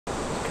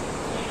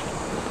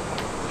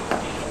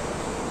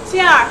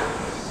心儿，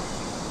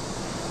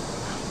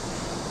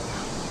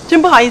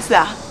真不好意思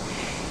啊，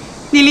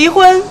你离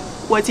婚，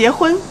我结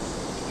婚，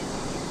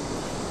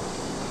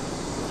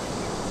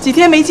几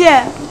天没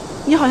见，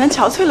你好像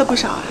憔悴了不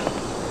少啊。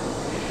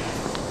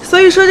所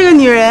以说，这个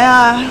女人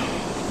啊，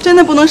真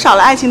的不能少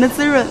了爱情的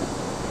滋润，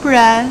不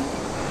然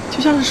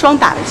就像是霜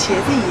打的茄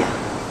子一样。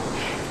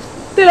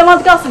对了，忘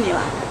记告诉你了，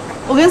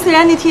我跟思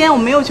然那天我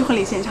没有去婚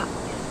礼现场，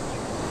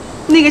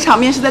那个场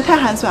面实在太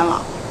寒酸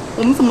了，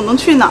我们怎么能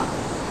去呢？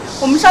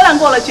我们商量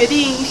过了，决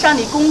定上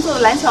你工作的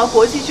蓝桥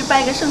国际去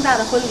办一个盛大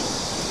的婚礼，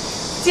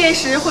届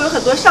时会有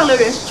很多上流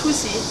人士出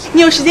席，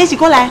你有时间一起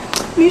过来。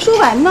没说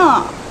完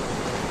呢，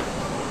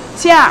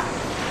心儿，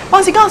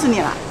忘记告诉你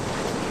了，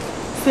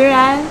虽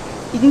然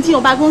已经进我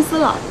爸公司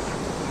了，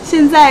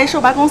现在是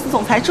我爸公司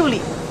总裁助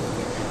理，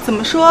怎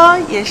么说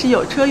也是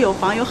有车有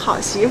房有好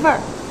媳妇儿。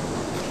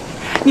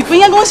你不应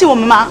该恭喜我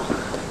们吗？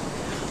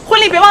婚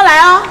礼别忘来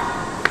啊！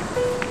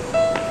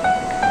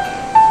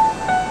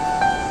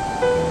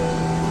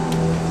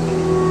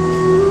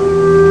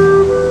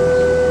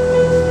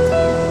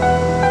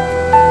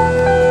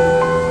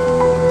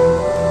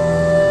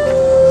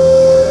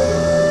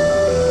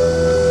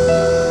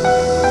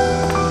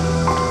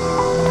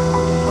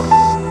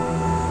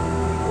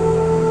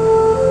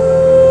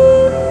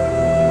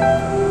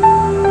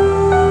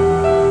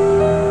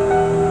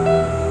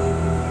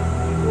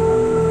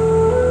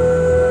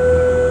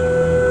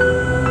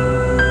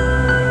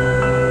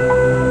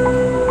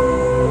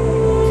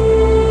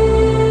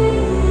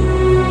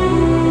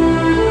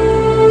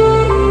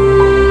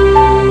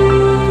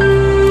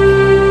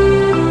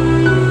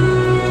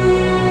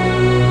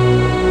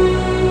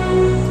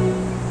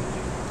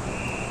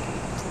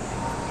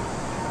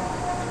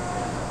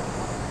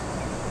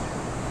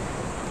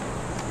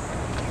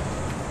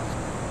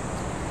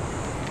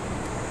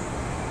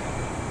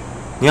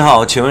你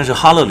好，请问是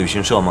哈乐旅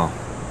行社吗？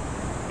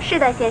是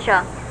的，先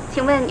生，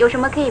请问有什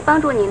么可以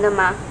帮助您的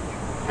吗？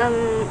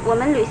我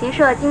们旅行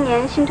社今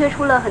年新推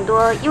出了很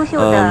多优秀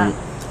的。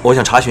我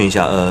想查询一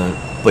下，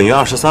本月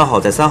23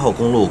号在3号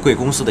公路贵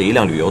公司的一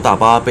辆旅游大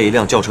巴被一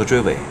辆轿车追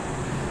尾。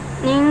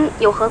您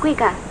有何贵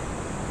干？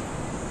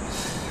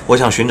我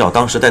想寻找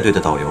当时带队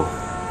的导游。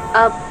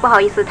不好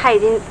意思，他已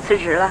经辞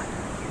职了，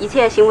一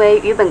切行为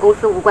与本公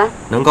司无关。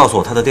能告诉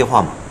我他的电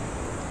话吗？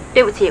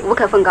对不起，无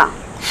可奉告。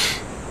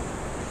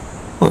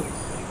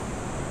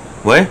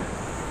喂，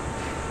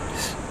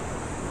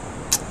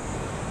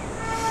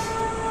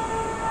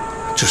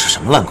这是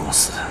什么烂公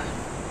司？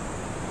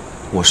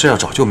我是要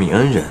找救泯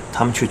恩人，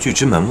他们却拒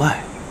之门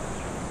外。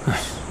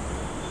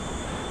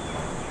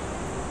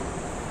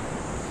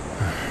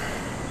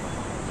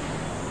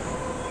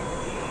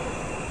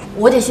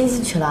我得先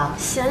进去了。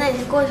行，那你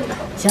就过去吧。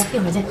行，一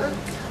会儿见。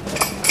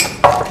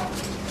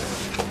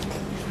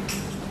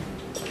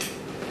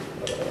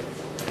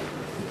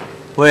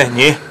喂，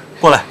你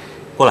过来，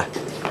过来。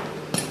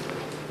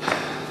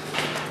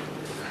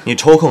你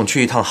抽空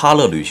去一趟哈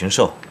乐旅行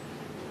社。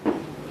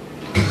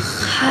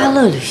哈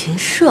乐旅行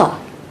社？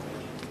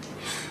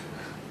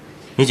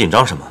你紧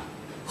张什么？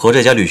和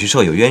这家旅行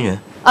社有渊源？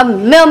啊，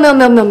没有。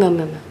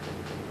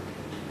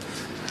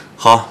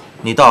好，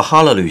你到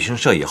哈乐旅行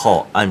社以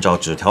后，按照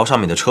纸条上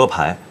面的车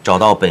牌，找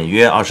到本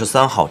月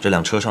23号这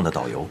辆车上的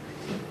导游。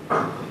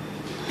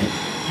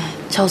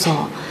赵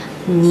总，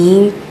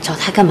你找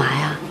他干嘛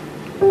呀？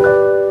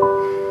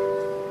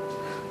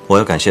我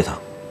要感谢他。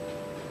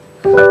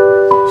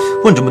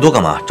问这么多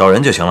干嘛？找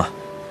人就行了。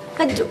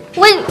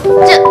问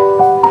这。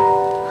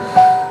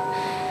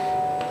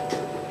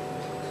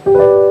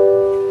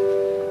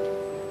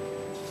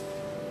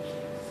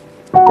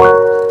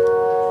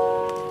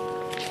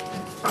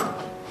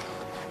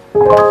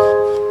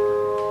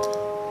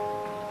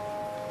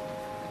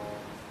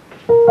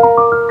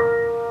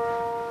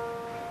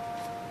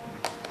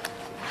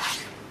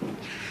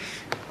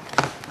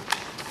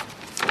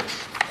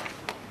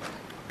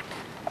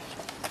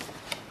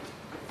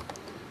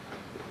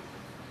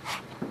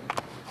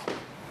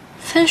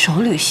分手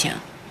旅行，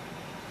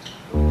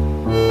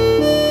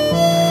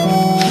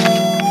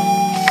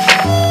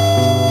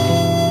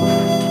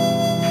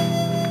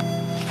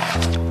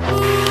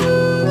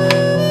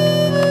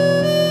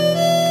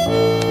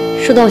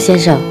树洞先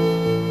生，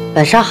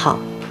晚上好。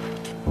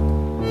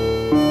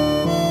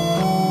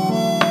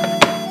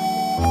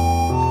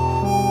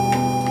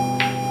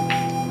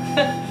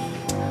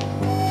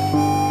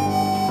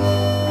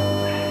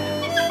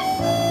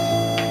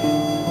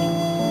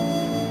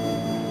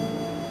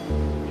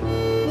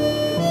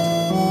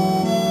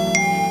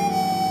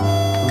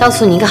告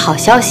诉你一个好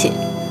消息，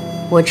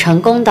我成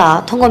功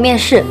的通过面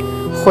试，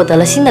获得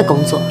了新的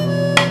工作。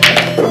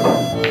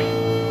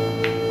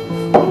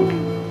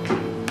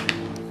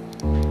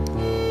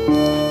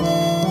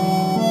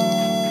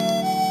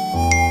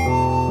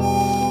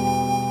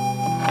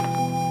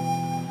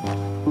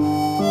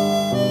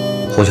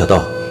洪小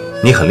豆，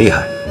你很厉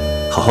害，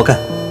好好干。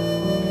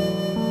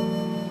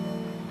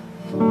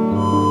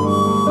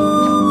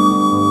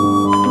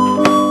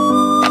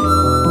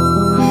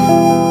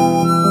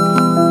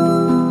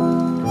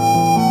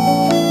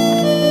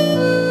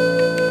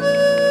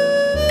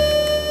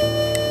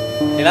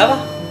你来吧，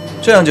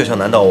这样就想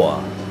难倒我？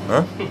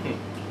嗯？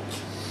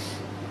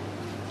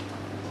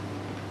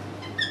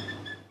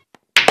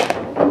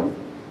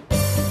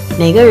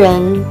每个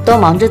人都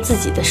忙着自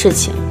己的事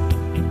情，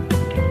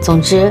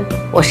总之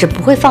我是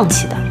不会放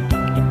弃的。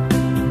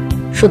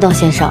树洞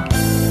先生，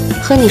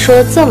和你说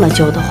了这么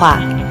久的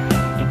话，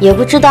也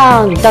不知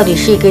道你到底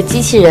是一个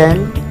机器人、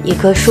一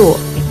棵树，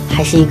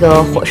还是一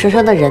个活生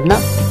生的人呢？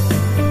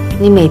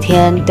你每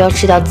天都要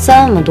吃掉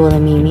这么多的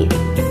秘密，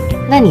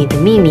那你的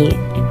秘密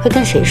会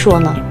跟谁说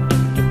呢？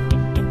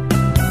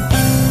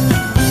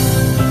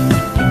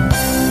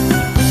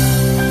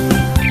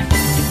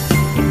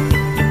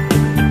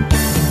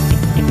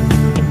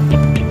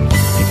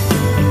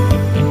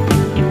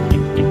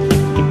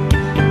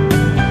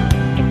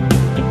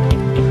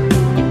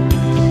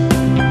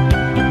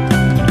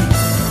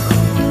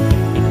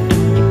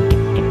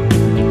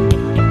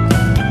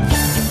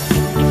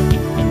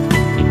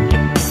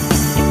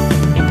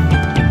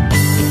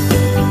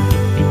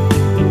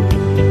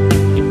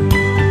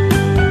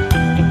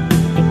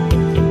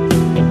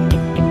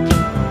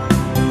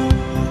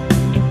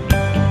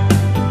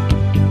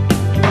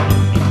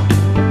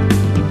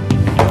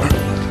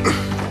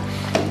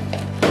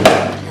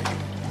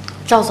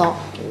赵总，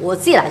我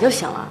自己来就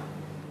行了。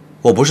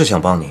我不是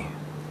想帮你，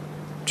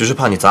只是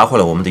怕你砸坏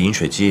了我们的饮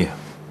水机。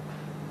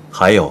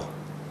还有，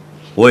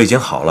我已经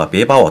好了，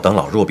别把我当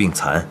老弱病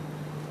残。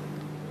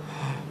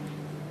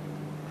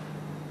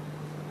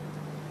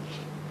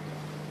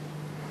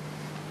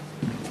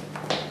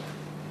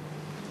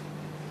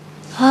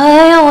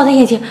哎呀，我的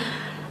眼睛！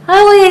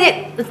哎，我的眼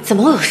睛，怎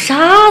么会有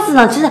沙子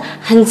呢？真的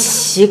很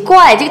奇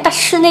怪，这个大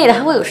室内的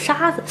还会有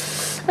沙子。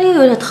哎呦，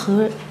有点疼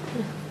人。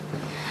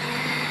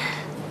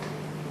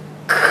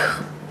可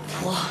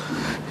不。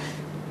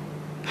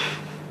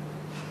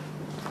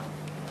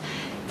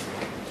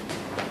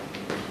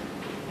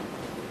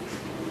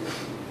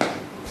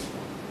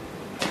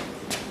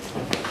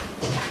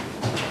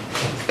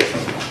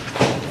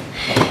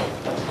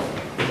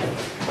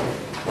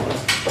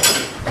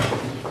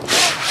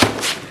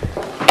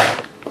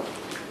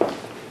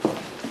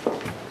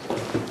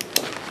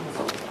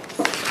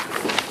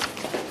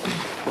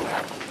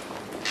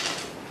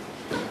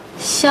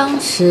相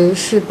识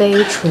是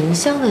杯醇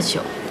香的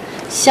酒，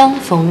相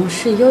逢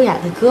是优雅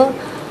的歌，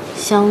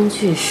相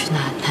聚是那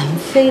南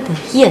飞的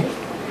雁。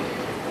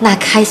那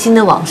开心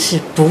的往事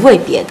不为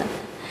别的，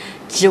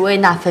只为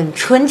那份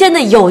纯真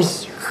的友谊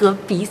和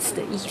彼此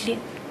的依恋。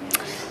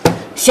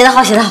写得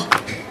好，写得好，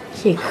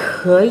也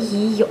可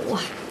以有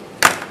啊。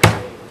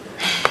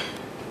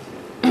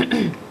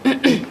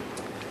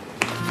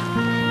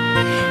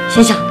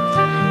先生，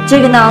这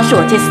个呢是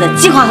我这次的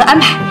计划和安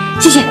排，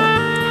谢谢。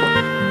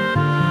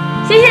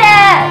谢谢。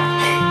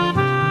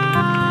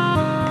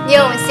宁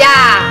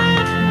夏，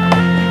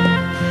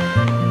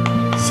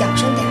小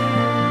声点。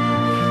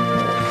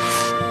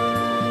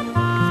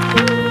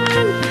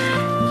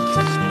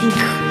一定可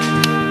以。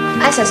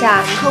哎，小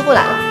夏，你客户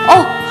来了。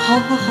哦，好，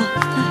好，好，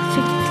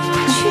这个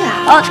去啊。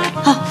哦，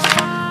好，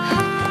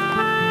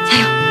加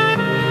油。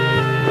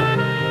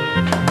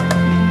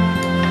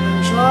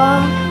你说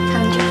他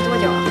能坚持多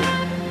久啊？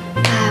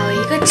哎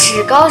呦，一个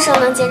职高生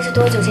能坚持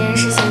多久这件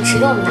事情，值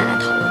得我们拿来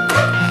讨论。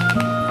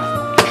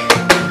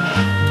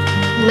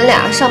你们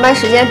俩上班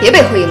时间别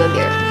背后议论别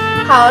人。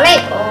好嘞。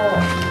哦，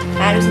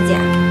来，刘欣姐，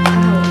看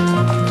看我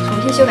重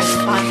新修改的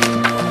方案。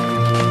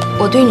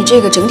我对你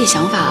这个整体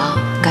想法啊，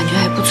感觉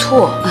还不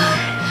错。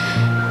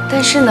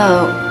但是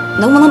呢，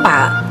能不能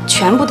把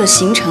全部的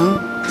行程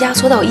压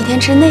缩到1天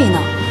之内呢？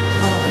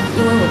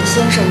因为我的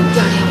先生第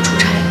2天要出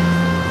差。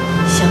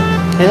行，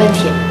没问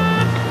题。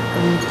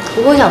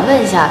不过我想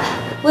问一下，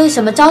为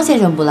什么张先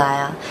生不来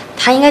啊？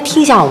他应该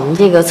听一下我们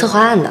这个策划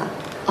案的。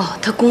哦，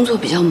他工作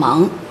比较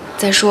忙。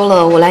再说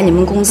了，我来你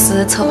们公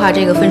司策划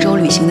这个分手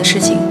旅行的事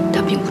情，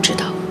他并不知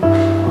道。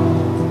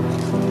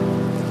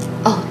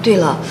哦，对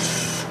了，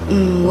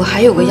我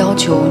还有个要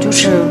求，就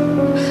是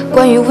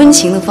关于温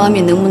情的方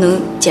面，能不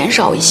能减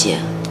少一些？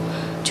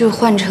就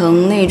换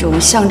成那种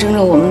象征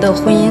着我们的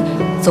婚姻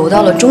走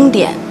到了终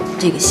点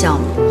这个项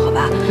目，好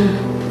吧？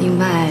另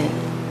外，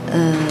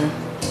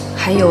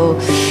还有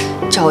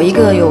找一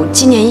个有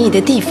纪念意义的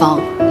地方，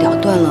了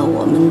断了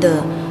我们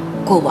的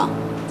过往。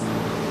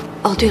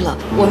哦，对了，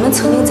我们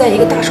曾经在一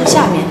个大树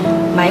下面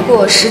埋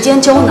过时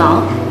间胶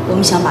囊，我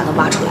们想把它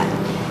挖出来。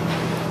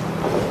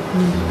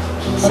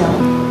行。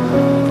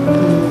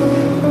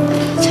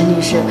陈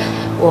女士，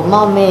我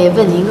冒昧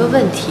问您一个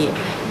问题，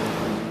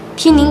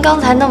听您刚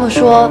才那么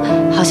说，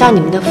好像你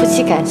们的夫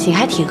妻感情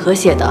还挺和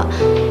谐的，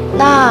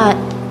那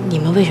你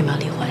们为什么要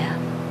离婚呀？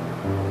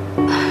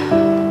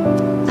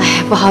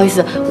哎，不好意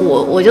思，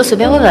我就随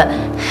便问问。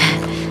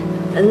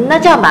那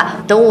这样吧，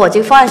等我这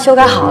个方案修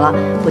改好了，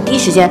我第一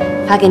时间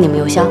发给你们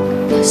邮箱。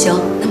行，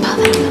那麻烦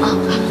你了啊。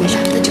没事，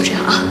那就这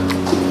样啊。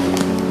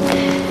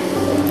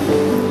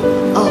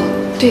哦，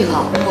对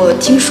了，我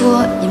听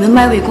说你们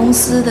麦味公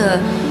司的，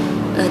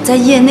在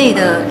业内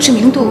的知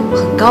名度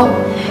很高，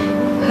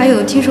还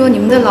有听说你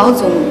们的老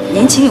总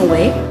年轻有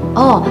为。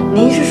哦，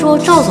您是说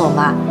赵总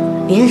吧？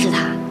您认识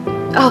他？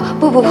哦，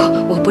不，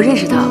我不认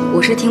识他，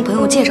我是听朋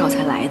友介绍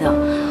才来的。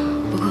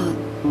不过，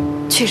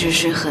确实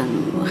是很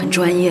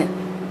专业。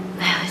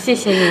哎呀，谢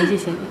谢您，谢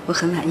谢您，我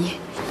很满意。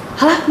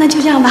好了，那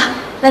就这样吧。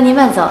那您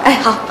慢走。哎，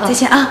好，再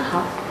见啊。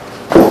好，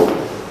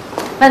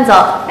慢走。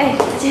哎，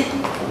再见。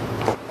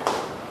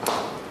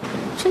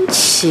真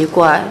奇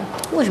怪，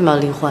为什么要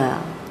离婚啊？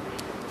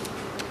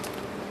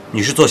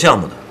你是做项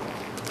目的，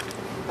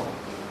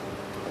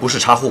不是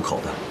查户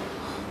口的，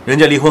人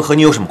家离婚和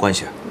你有什么关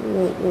系？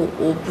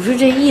我不是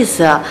这意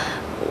思啊，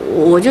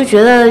我就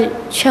觉得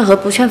劝和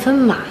不劝分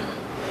嘛。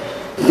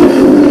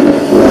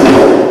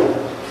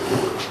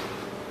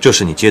这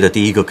是你接的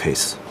第一个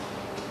case，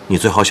 你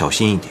最好小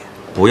心一点，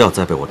不要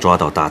再被我抓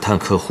到打探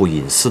客户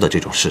隐私的这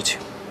种事情，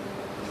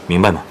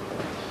明白吗？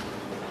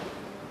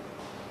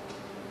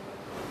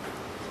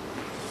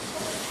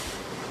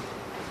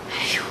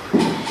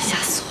吓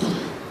死我了！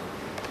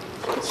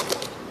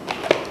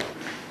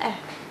哎，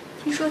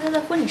听说她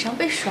在婚礼上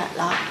被甩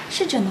了，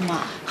是真的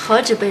吗？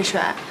何止被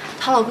甩，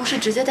她老公是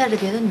直接带着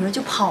别的女人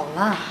就跑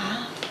了啊！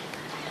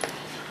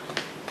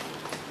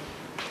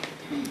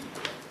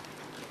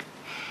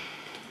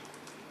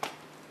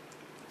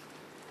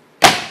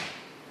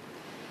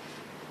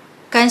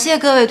感谢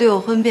各位对我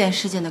婚变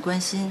事件的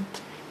关心。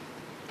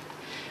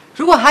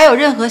如果还有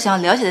任何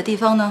想要了解的地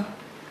方呢，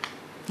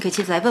你可以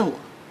接着来问我。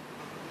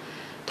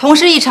同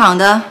事一场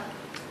的，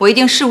我一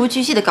定事无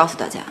巨细的告诉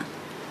大家。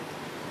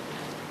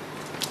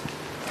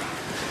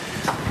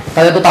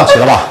大家都到齐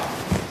了吧？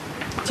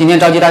今天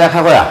召集大家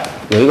开会啊，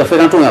有一个非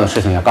常重要的事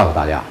情要告诉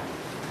大家：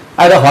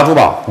爱德华珠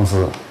宝公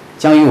司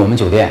将于我们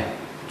酒店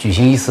举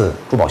行一次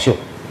珠宝秀。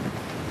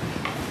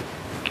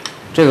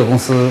这个公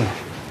司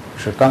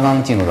是刚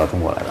刚进入到中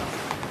国来的，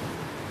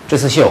这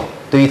次秀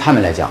对于他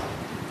们来讲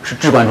是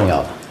至关重要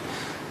的。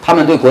他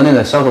们对国内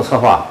的销售策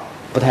划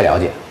不太了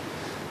解，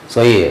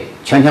所以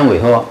全权委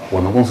托我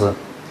们公司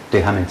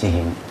对他们进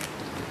行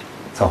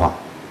策划。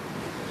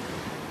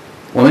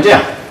我们这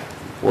样，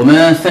我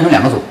们分成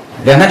2个组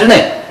，2天之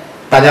内，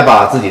大家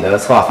把自己的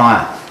策划方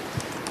案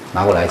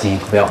拿过来进行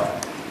投标。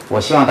我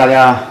希望大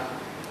家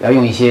要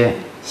用一些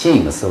新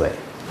颖的思维，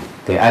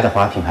给爱德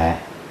华品牌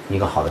一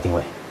个好的定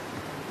位。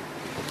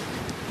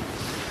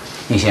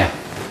宁馨，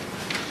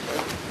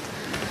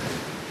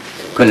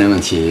个人问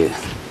题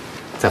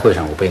在会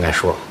上我不应该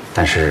说，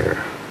但是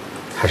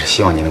还是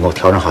希望你能够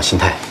调整好心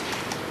态，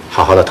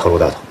好好的投入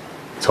到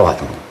策划当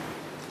中。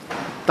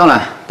当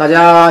然，大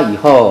家以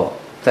后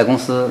在公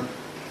司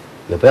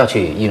也不要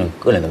去议论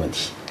个人的问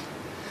题，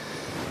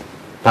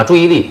把注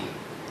意力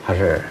还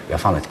是要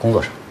放在工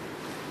作上。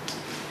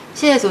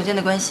谢谢总监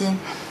的关心，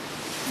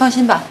放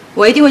心吧，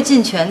我一定会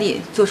尽全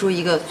力做出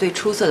一个最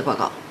出色的报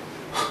告。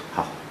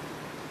好，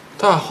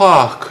大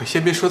话可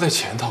先别说在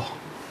前头，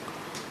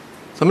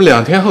咱们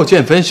2天后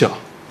见分晓。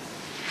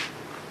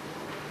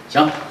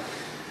行，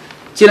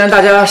既然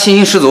大家信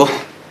心十足，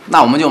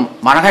那我们就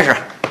马上开始。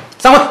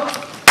散会。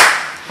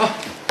好，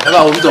来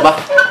吧，我们走吧。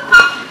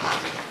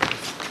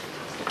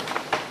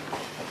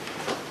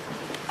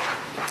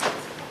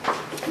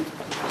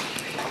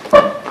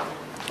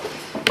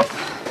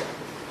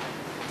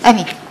艾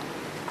米，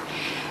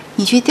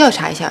你去调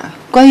查一下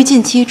关于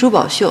近期珠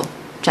宝秀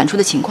展出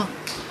的情况。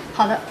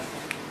好的。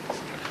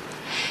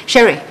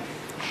Sherry，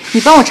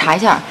 你帮我查一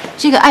下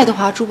这个爱德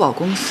华珠宝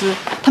公司，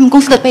他们公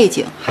司的背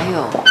景，还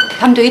有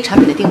他们对于产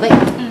品的定位。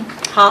嗯，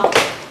好。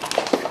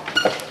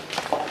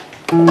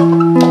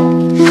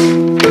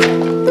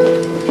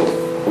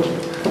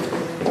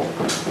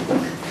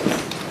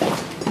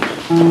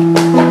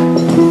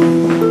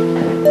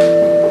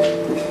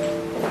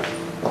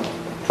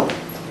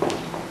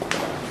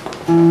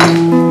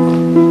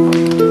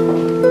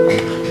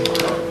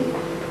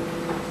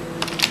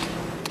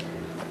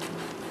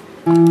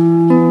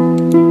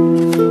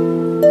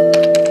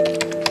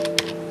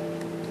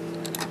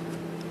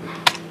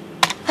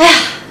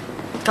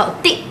搞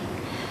定！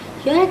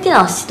原来电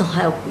脑系统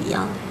还有不一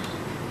样的呀。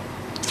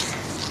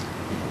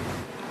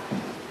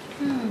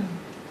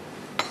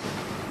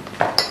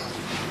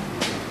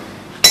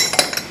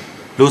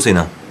Lucy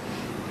呢？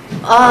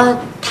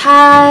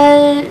她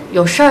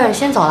有事儿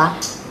先走了。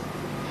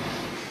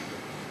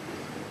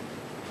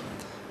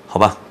好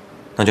吧，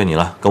那就你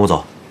了，跟我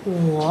走。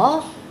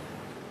我？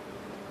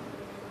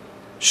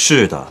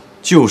是的，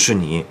就是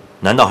你，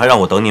难道还让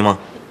我等你吗？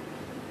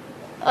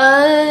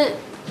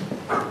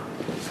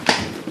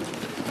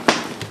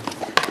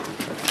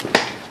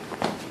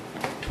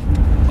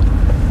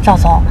赵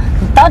总，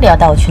你到底要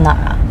带我去哪儿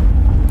啊？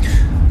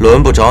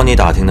轮不着你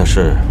打听的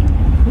事。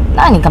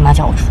那你干嘛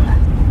叫我出来？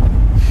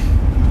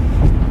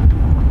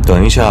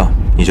等一下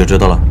你就知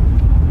道了。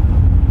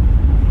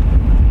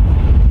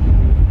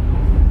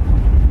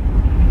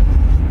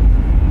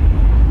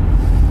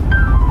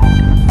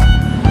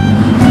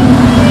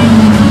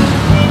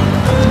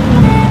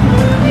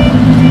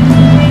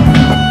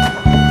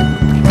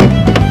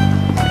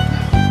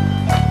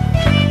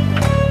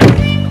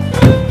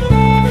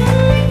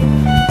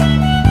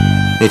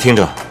你听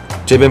着，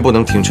这边不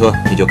能停车，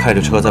你就开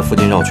着车在附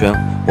近绕圈。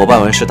我办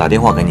完事打电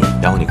话给你，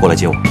然后你过来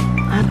接我。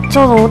啊，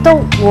赵总，但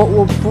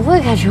我不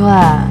会开车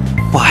哎。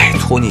拜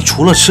托，你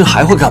除了吃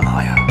还会干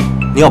嘛呀？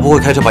你要不会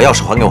开车，把钥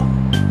匙还给我。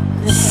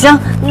行，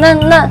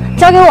那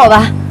交给我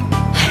吧。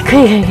可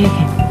以。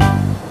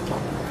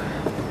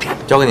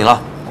交给你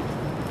了。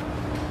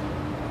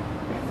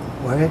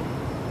喂。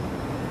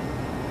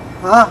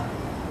啊，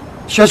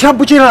小强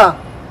不见了。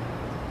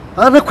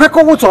啊，那快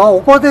跟我走，我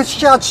刚才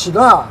下棋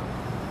了。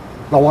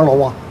老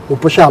王，我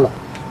不下了。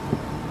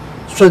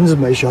孙子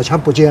没，小强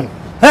不见了。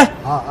哎，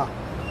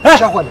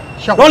吓坏了，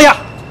老李啊，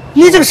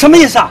你这个什么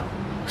意思啊？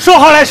说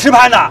好来实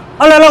盘的，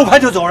来那么快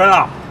就走人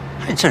了，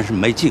还真是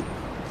没劲。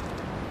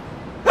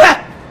哎，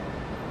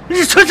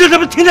你车子怎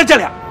么停在这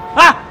里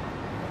啊？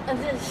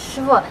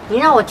师傅，您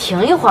让我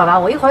停一会儿吧，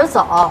我一会儿就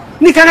走。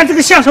你看看这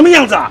个像什么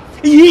样子啊？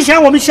影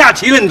响我们下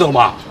棋了，你懂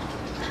吗？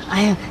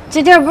哎呀，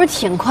这地儿不是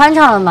挺宽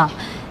敞的吗？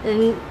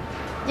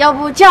要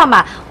不这样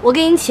吧，我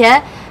给您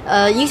钱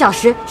，1个小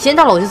时，时间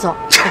到了我就走。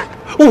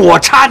我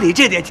差你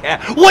这点钱，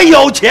我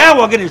有钱，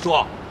我跟你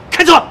说，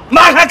开走，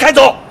马上开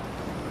走。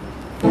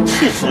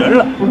气死人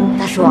了！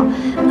大叔，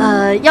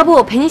要不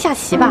我陪您下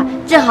棋吧？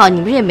正好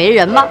你不是也没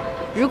人吗？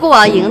如果我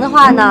要赢的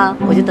话呢，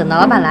我就等到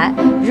老板来；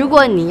如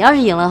果你要是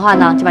赢了的话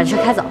呢，就把这车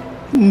开走。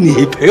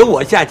你陪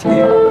我下棋？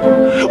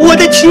我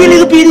的棋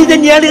龄比你的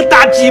年龄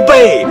大几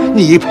倍，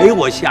你陪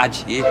我下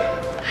棋？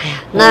哎呀，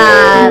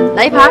那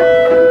来一盘。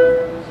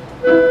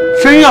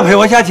真要陪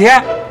我下棋？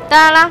当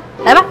然啦，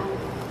来吧。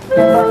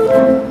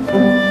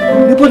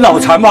你不脑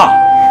残吧？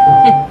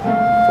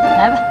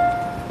来吧。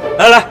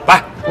来，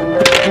摆。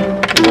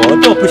我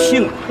倒不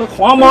信了，和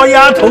黄毛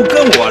丫头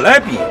跟我来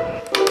比。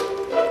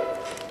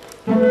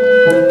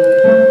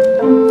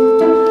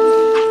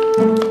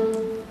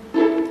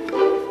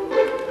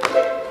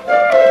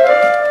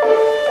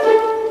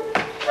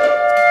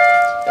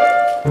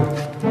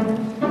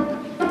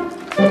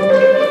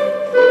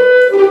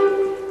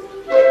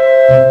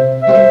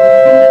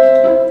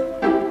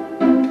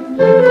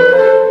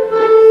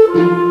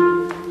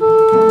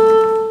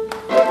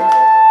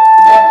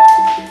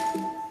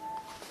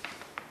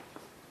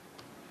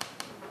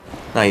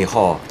那以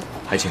后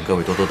还请各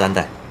位多多担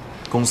待，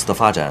公司的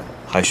发展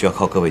还需要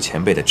靠各位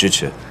前辈的支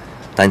持。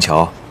丹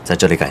桥在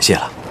这里感谢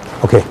了。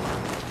OK，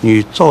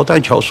 你赵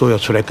丹桥说要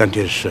出来干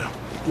点事，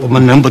我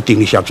们能不顶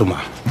一下住吗？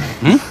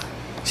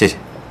谢谢。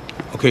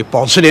OK，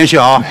 保持联系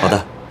啊。好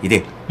的，一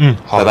定。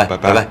好，拜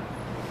拜。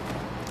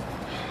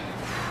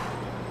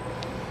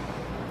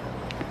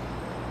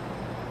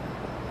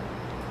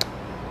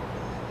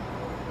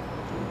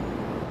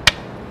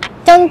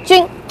将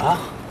军啊。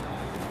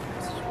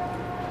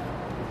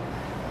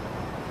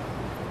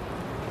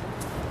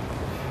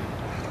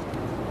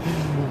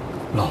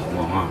老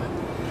王啊，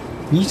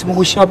你怎么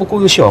会下不过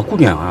个小姑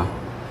娘啊？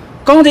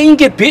刚才应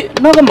该别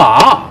那个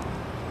马。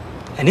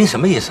哎，您什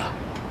么意思啊？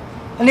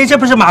你这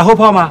不是马后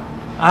炮吗？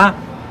啊，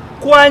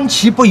观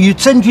其不语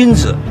真君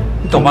子，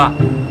你懂吗？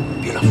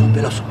别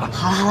乱说啊！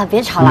好了，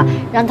别吵了，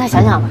让他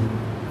想想吧。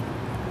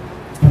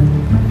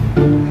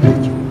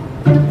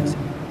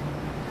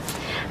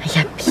哎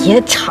呀，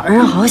别吵，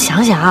让好好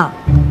想想。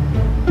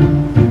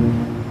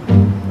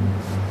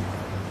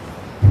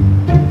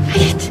哎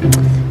呀，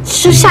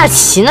这下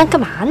棋呢，干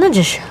嘛呢？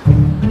这是。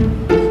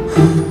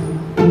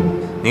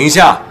宁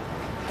夏。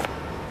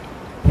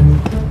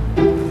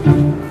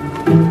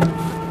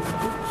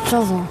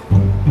赵总，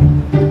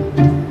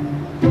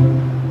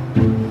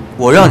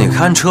我让你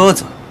看车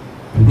子，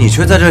你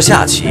却在这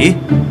下棋，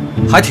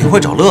还挺会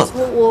找乐子。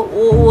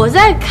我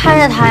在看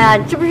着他呀，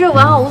这不是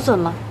完好无损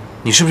吗？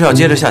你是不是要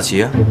接着下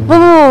棋啊？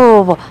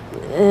不，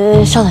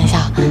稍等一下。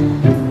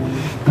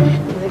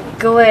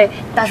各位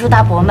大叔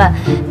大伯们，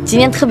今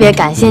天特别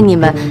感谢你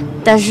们，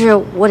但是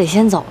我得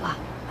先走了。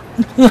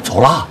要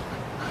走了？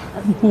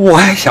我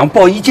还想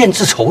报一箭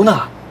之仇呢。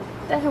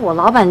但是我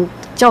老板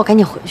叫我赶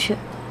紧回去。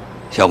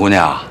小姑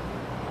娘，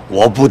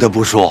我不得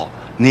不说，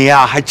你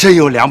呀还真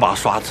有2把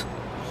刷子。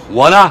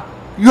我呢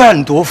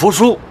愿赌服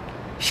输，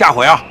下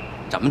回啊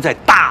咱们再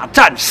大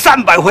战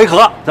300回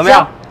合，怎么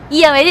样？一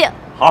言为定。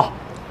好。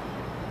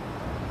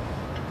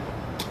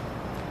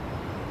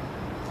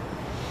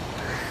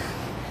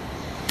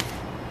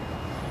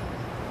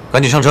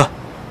赶紧上车。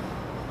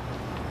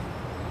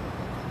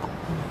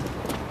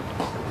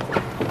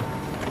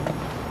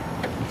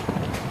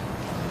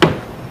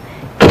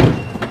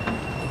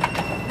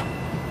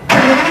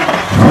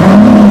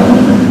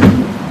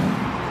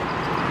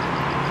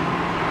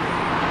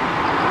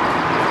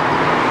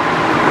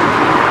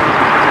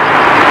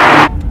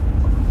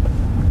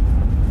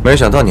没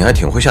想到你还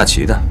挺会下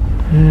棋的。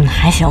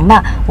还行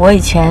吧，我以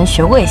前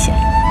学过一些。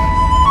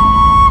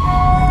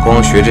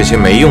光学这些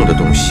没用的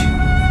东西。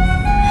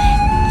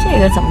这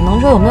个怎么能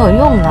说有没有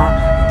用呢？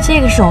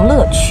这个是种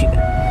乐趣。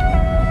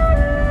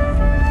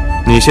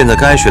你现在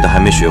该学的还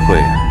没学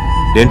会，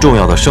连重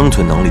要的生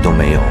存能力都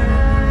没有，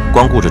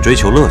光顾着追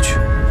求乐趣。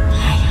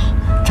哎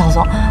呀，赵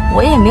总，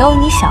我也没有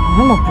你想的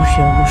那么不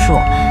学无术。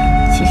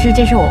其实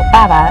这是我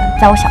爸爸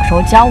在我小时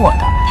候教我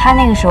的，他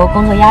那个时候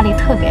工作压力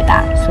特别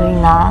大，所以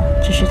呢，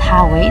这是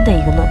他唯一的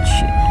一个乐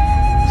趣，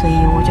所以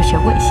我就学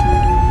过一些。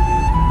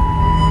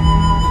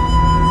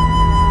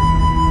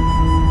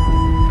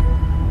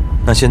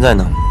那现在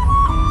呢？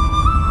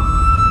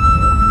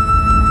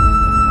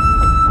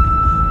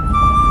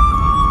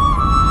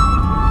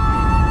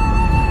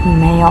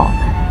没有，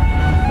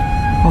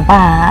我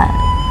爸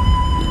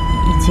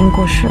已经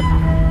过世了。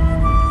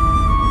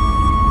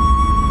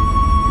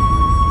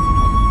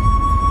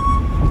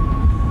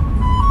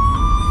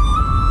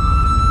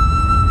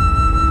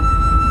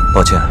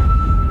抱歉。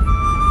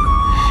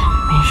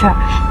没事儿，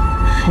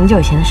很久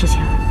以前的事情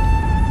了。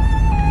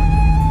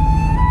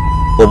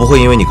我不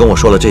会因为你跟我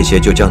说了这些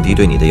就降低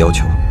对你的要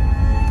求。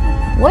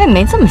我也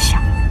没这么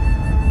想。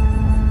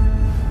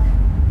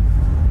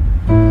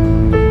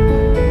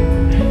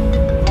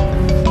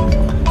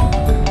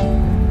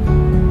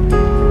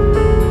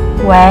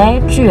喂，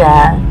志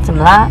远，怎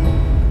么了？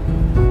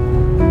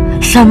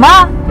什么？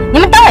你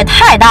们胆也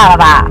太大了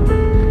吧！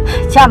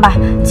这样吧，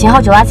秦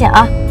昊酒吧见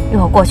啊，一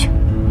会儿过去，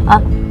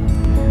啊。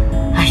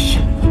哎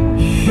呀，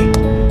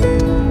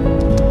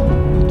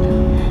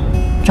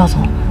赵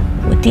总，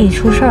我弟弟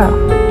出事了。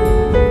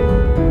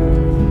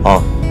哦，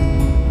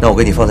那我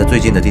给你放在最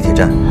近的地铁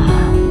站。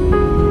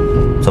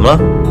怎么了？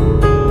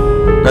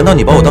难道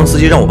你把我当司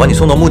机，让我把你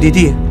送到目的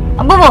地？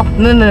啊不，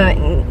没，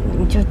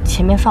你就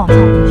前面放我下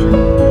来就行。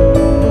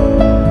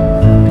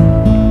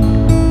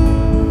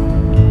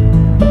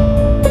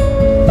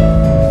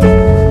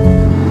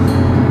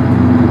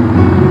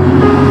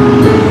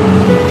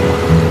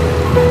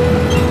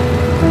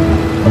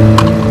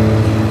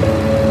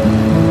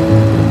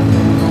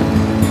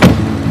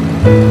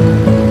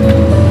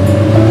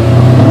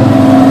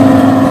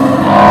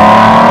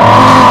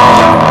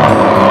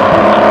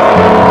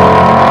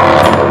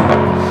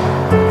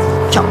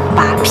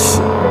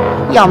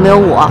要没有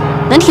我，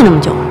能停那么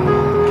久？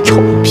臭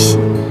屁！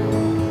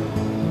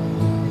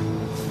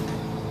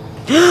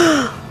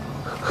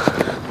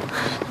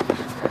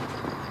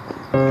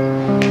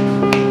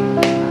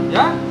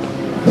呀，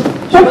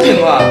什么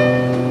情况？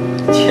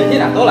姐弟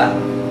俩都来了，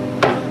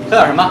喝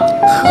点什么？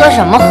喝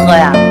什么喝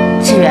呀？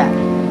志远，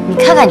你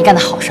看看你干的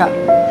好事儿。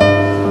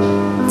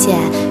姐，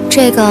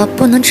这个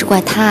不能只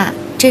怪他，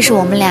这是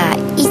我们俩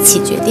一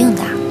起决定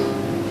的。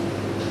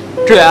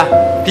志远，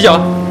啤酒。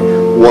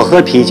我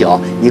喝啤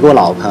酒，你给我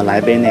老婆来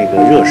杯那个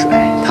热水，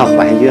她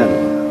怀孕了。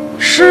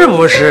是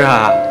不是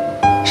啊？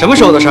什么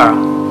时候的事儿啊？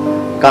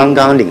刚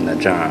刚领的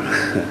证。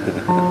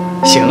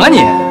行啊你。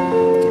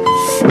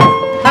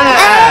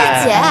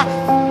哎，姐，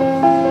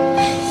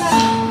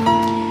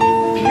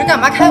你这干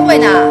嘛开会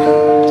呢？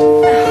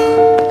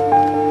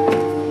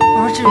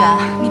我说志远，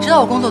你知道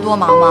我工作多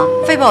忙吗？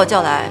非把我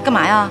叫来干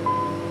嘛呀？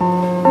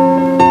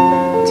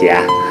姐，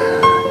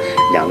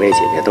两位姐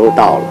姐都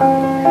到了，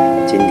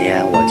今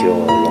天我就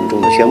隆重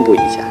的宣布一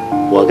下，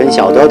我跟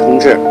小德同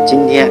志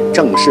今天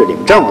正式领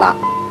证了。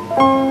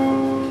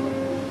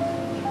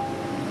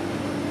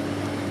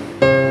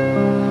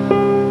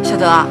小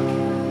德，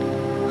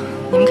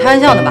你们开玩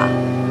笑呢吧？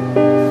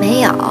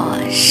没有，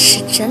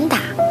是真的。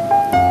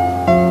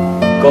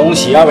恭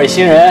喜二位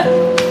新人！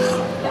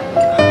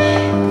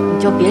你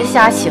就别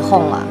瞎起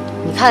哄了。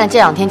你看看这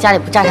2天家里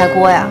不炸开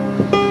锅呀？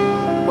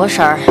我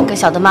婶儿跟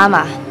小德妈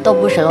妈都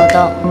不省油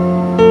灯。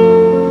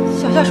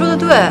小夏说的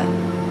对，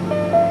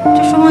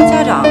这双方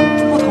家长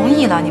都不同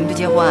意了，你们就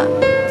结婚。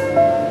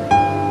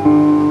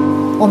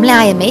我们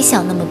俩也没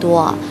想那么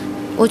多，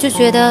我就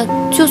觉得，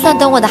就算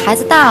等我的孩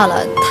子大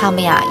了，他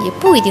们呀也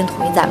不一定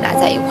同意咱们俩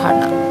在一块儿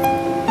呢。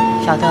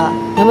小德，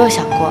有没有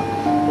想过，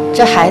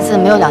这孩子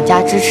没有2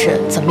家支持，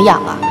怎么养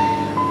啊？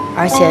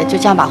而且就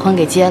这样把婚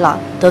给结了，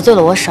得罪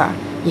了我婶儿，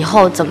以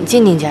后怎么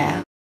进丁家呀？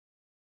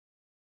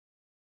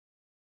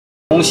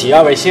恭喜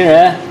二位新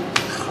人！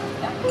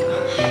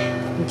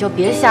你就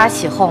别瞎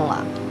起哄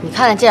了。你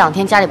看看这2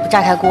天家里不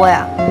炸开锅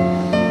呀？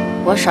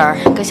我婶儿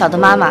跟小德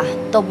妈妈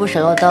都不省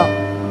油灯。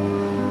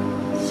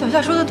小夏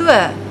说的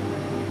对，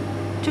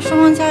这双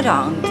方家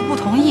长都不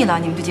同意了，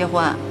你们就结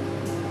婚。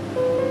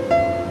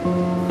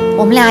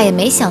我们俩也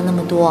没想那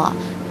么多，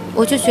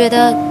我就觉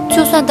得，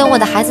就算等我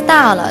的孩子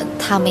大了，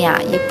他们呀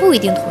也不一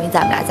定同意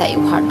咱们俩在一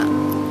块儿呢。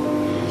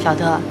小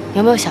德，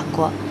有没有想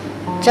过，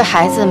这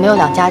孩子没有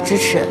2家支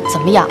持，怎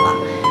么养啊？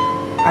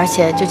而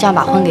且就这样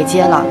把婚给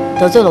结了，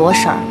得罪了我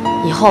婶儿，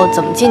以后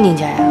怎么进丁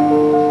家呀？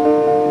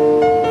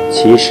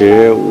其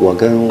实我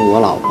跟我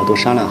老婆都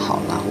商量好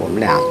了，我们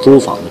俩租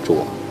房子住。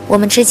我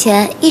们之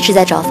前一直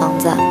在找房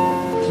子。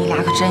你俩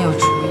可真有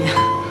主意啊！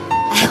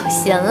哎呦，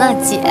行了，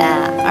姐，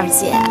二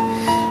姐，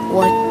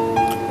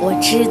我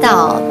知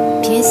道，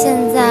凭现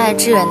在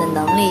志远的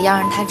能力，要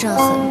让他挣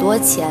很多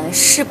钱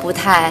是不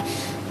太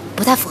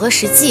符合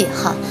实际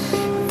哈。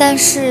但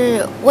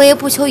是我也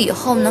不求以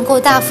后能够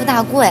大富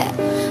大贵，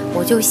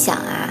我就想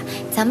啊，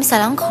咱们小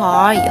两口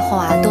以后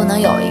啊都能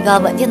有一个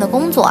稳定的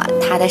工作，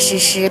踏踏实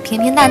实、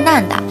平平淡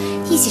淡的，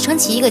一起撑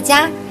起一个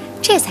家，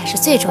这才是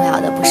最重要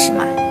的，不是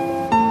吗？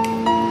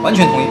完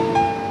全同意，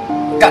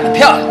干得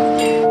漂亮！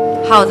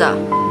耗子，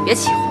别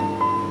起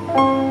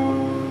哄。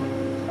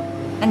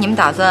那你们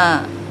打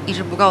算一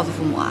直不告诉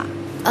父母啊？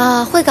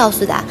会告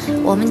诉的，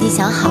我们已经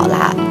想好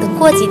了，等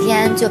过几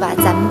天就把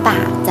咱们爸、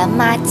咱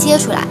妈接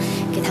出来，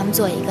给他们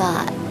做一个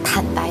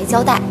坦白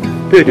交代。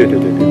对。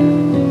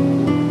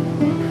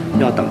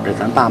要等着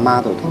咱爸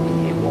妈都同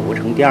意，我不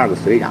成第二个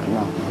隋炀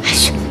啊。哎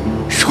去，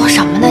说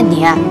什么呢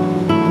你？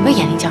有没有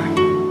眼力劲儿？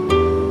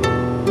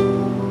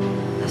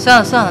算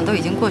了算了，都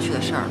已经过去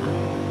的事儿了。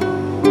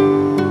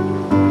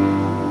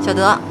小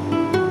德，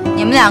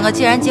你们两个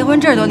既然结婚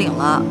证都领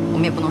了，我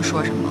们也不能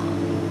说什么。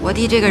我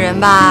弟这个人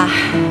吧，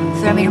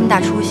虽然没什么大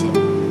出息，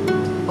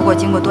不过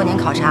经过多年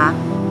考察，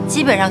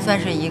基本上算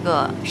是一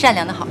个善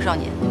良的好少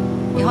年。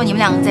以后你们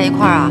两个在一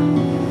块儿啊，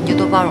你就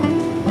多包容。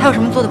他有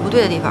什么做的不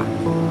对的地方，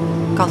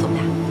告诉我们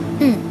俩。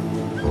嗯。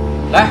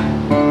来，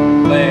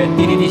为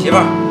弟弟弟媳妇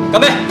儿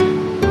干杯！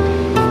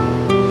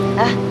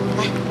来。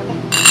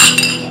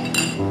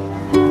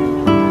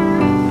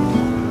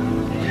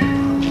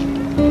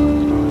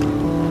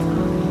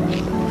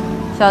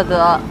小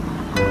德，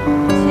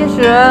其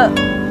实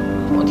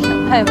我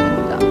挺佩服你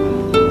的，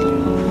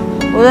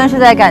无论是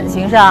在感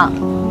情上，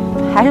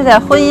还是在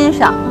婚姻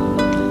上，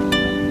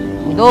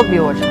你都比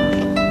我成熟。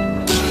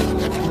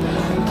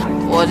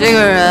我这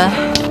个人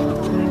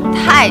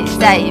太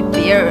在意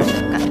别人的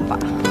看法，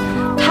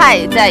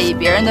太在意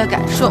别人的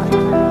感受。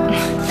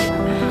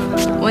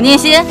我宁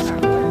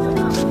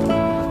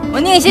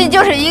馨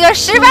就是一个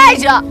失败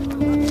者，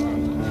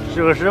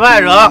是个失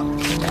败者。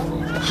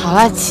好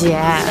了，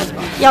姐，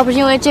要不是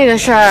因为这个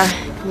事儿，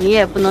你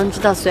也不能知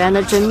道隋然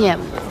的真面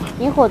目。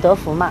因祸得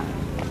福嘛，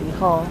以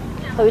后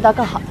会遇到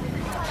更好的。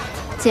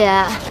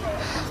姐，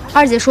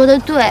二姐说的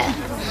对，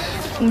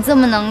你这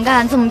么能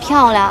干，这么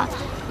漂亮，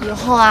以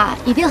后啊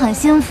一定很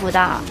幸福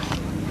的。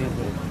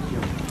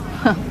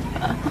哼，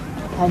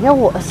反正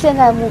我现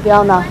在的目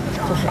标呢，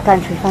就是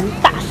干出一番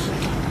大事。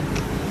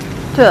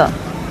对了，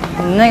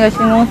你们那个新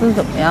公司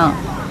怎么样？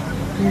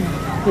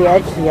别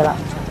提了。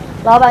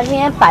老板天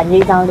天板着一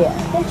张脸，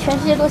跟全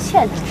世界都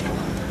欠他，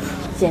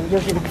简直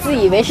就是个自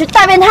以为是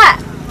大变态。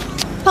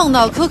碰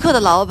到苛刻的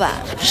老板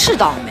是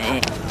倒霉，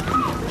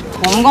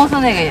我们公司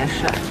那个也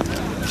是，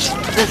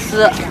自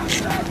私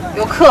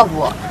又刻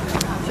薄，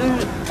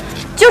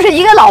就是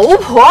一个老巫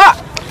婆，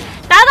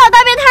打倒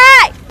大变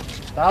态，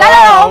打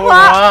倒老巫婆，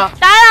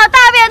打倒大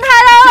变态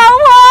的老巫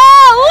婆，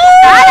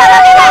打倒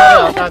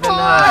大变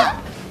态。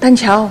丹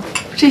乔，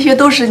这些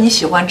都是你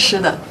喜欢吃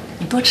的，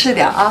你多吃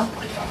点啊。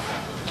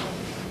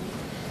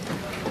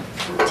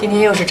今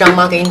天又是张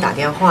妈给你打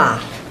电话，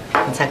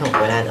你才肯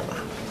回来的吧？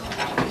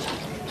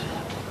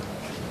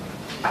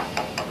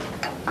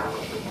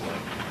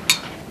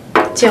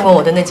见过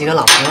我的那几个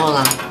老朋友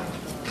了？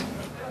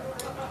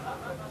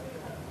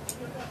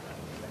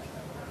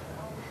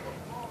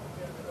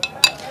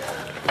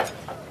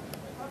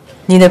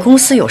你的公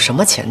司有什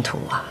么前途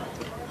啊？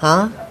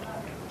啊？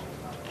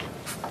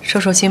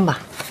收收心吧，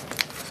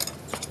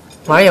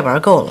玩也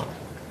玩够了，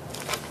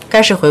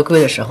该是回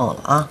归的时候了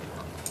啊！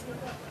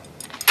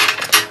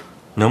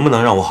能不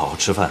能让我好好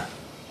吃饭？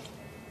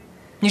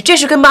你这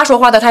是跟妈说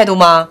话的态度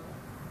吗？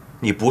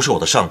你不是我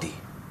的上帝，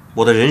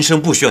我的人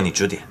生不需要你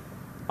指点。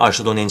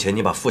20多年前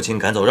你把父亲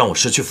赶走，让我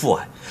失去父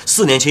爱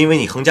；4年前因为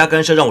你横加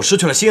干涉，让我失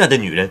去了心爱的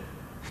女人。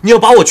你要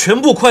把我全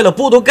部快乐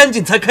剥夺干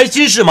净才开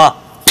心是吗？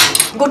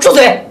你给我住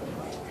嘴！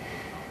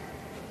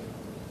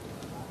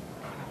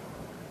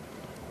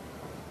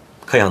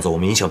看样子我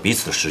们影响彼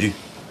此的食欲。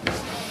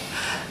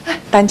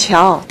丹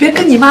乔，别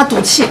跟你妈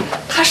赌气，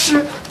她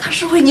是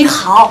为你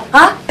好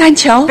啊！丹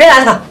乔，别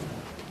拦她。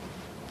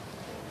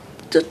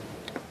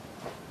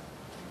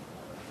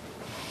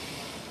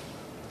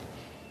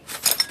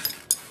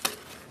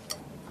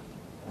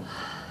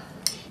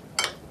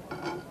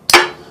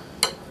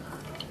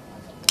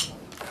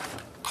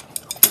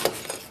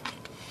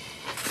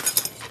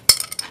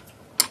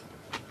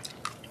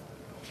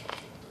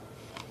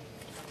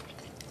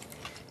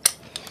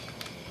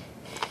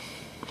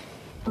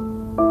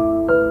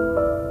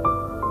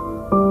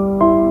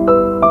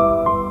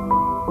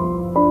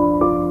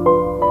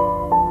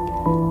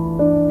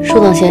树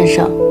洞先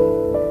生，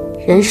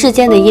人世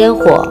间的烟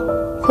火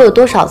会有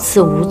多少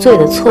次无罪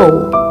的错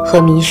误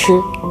和迷失？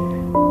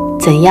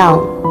怎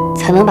样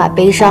才能把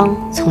悲伤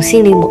从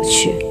心里抹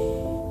去？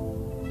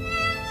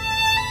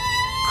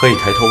可以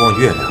抬头望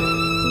月亮，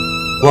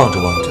望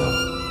着望着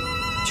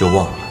就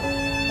忘了。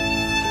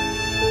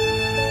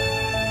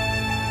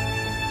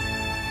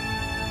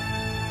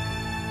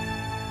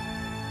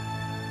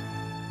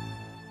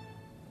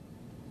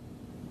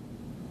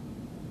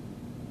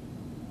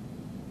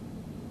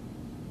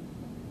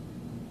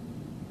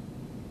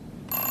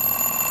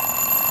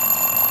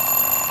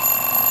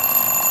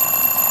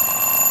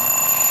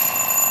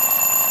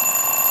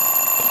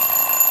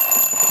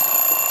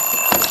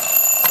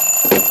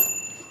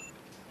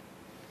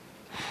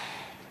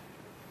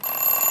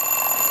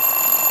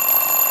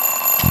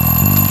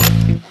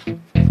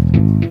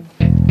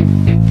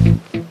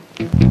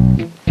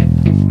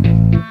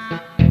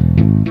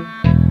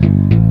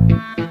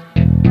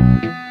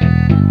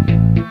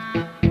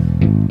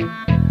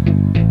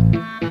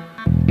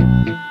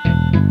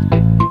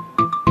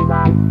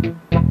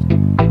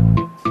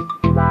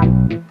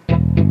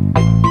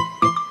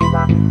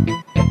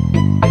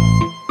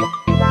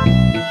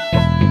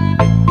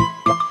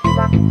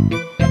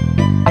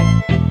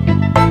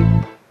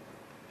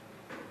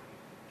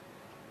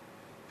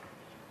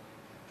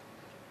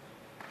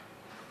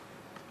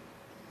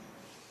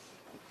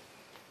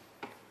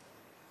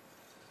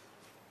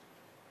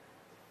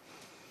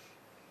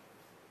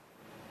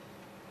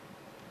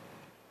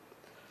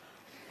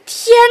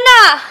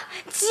哪，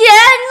姐，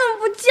你怎么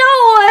不叫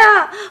我呀？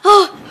啊！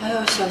哎呦，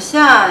小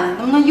夏，你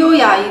能不能优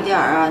雅一点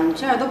啊？你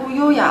这样都不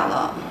优雅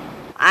了。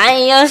哎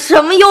呀，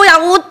什么优雅，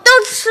我都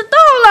迟到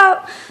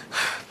了。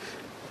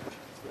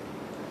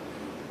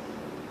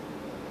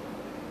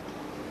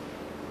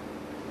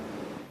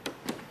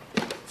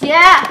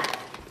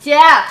姐，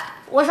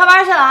我上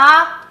班去了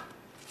啊。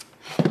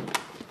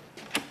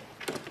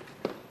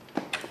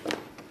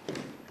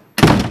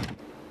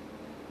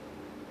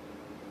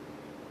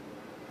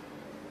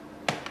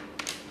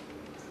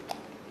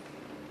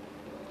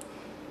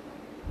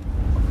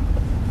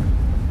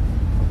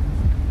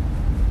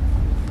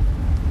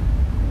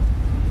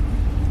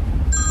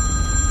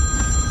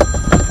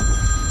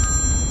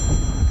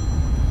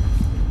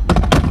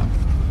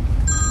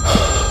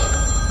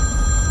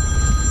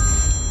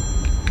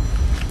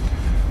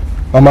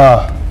妈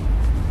妈，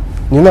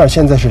您那儿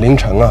现在是凌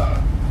晨啊，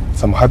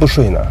怎么还不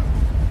睡呢？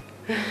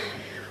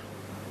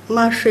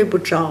妈睡不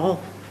着，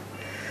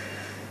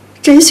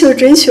真宿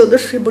的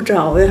睡不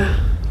着呀。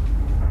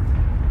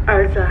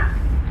儿子，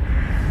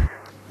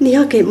你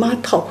要给妈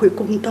讨回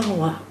公道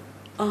啊！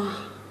啊！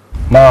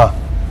妈，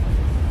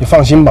你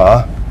放心吧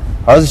啊，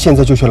儿子现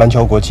在就去蓝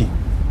桥国际，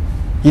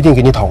一定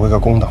给你讨回个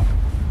公道。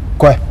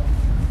乖，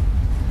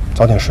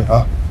早点睡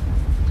啊。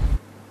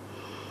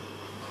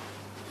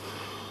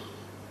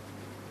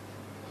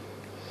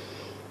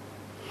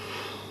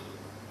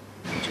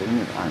觉得那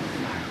个案子我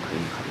们还是可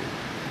以考虑的，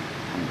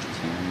他们之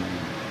前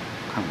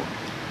看过，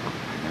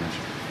没问题。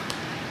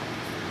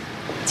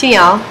静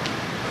瑶，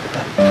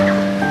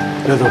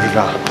刘董事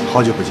长，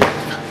好久不见，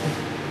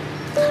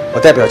我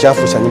代表家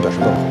父向您表示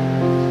问候。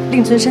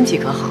令尊身体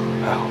可好？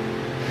还好。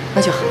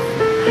那就好。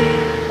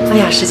哎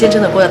呀，时间真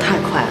的过得太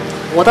快了，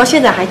我到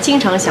现在还经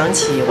常想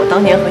起我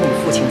当年和你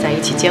父亲在一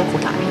起艰苦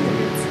打拼的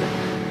日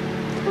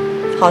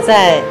子。好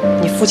在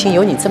你父亲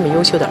有你这么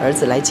优秀的儿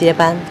子来接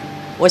班，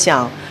我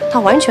想他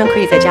完全可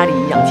以在家里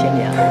颐养天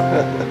年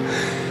了。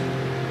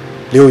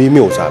刘姨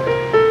谬赞了，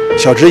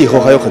小侄以后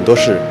还有很多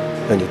事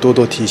让你多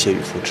多提携与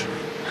扶持。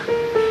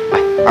来，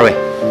二位，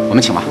我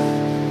们请吧。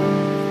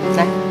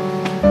来。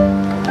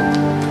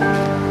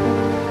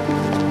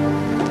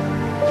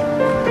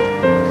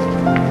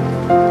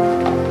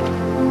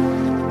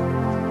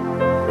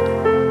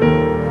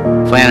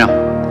冯先生，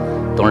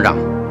董事长，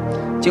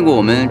经过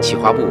我们企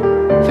划部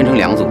分成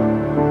2组，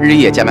日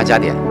夜加班加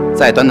点，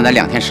在短短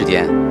的2天时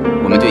间，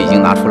我们就已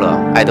经拿出了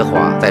爱德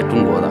华在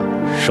中国的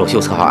首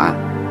秀策划案，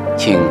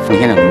请冯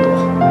先生定夺。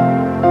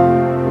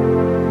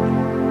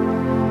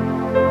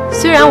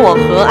虽然我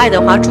和爱德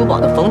华珠宝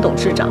的冯董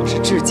事长是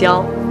至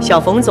交，小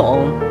冯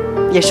总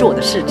也是我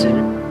的世侄，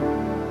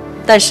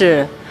但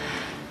是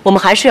我们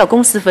还是要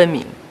公私分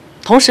明。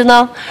同时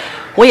呢，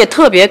我也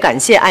特别感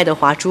谢爱德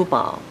华珠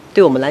宝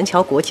对我们蓝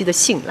桥国际的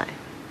信赖，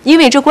因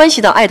为这关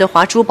系到爱德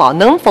华珠宝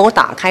能否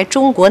打开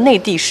中国内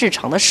地市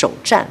场的首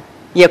站，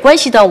也关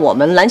系到我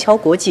们蓝桥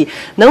国际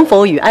能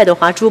否与爱德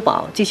华珠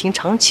宝进行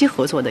长期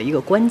合作的一个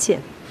关键。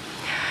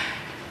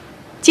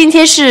今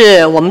天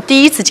是我们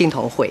第1次镜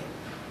头会，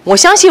我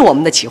相信我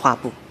们的企划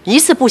部一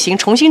次不行，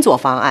重新做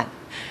方案，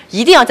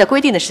一定要在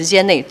规定的时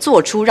间内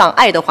做出让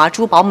爱德华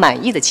珠宝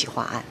满意的企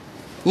划案。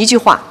一句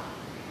话，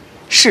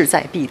势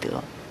在必得。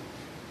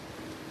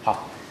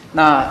好，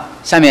那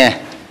下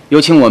面有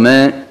请我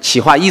们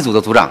企划1组的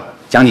组长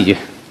讲几句。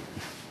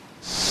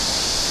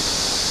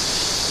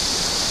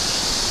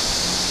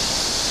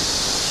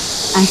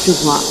安师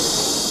傅，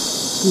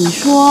你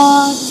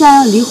说既然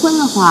要离婚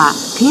的话，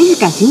肯定是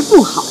感情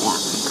不好呀。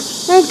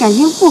但是感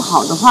情不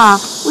好的话，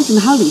为什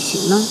么还要履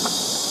行呢？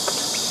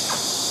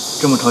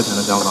这么超前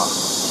的想法，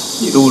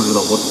你都不知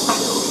道我怎么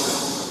说。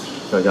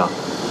小佳，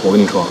我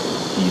跟你说，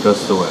你这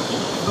思维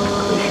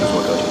可以去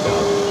做哲学家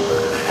了。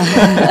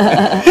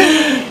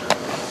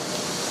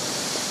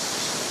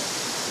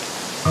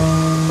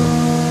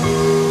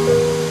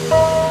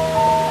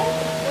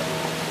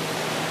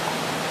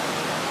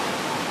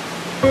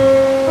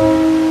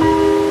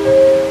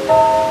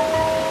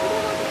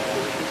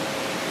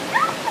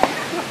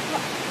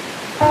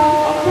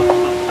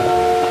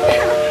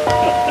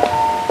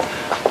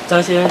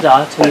张先生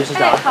早，陈女士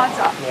早。好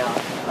早。你好。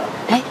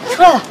哎，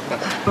出来了。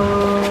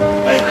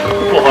哎呀，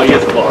不好意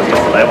思，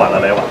来晚了。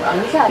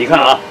你看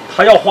啊，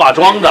她要化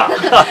妆的。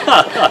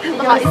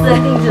不好意思，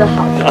定制的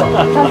好吃。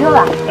上车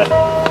吧。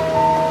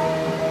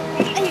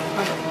哎，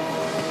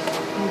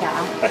慢点啊。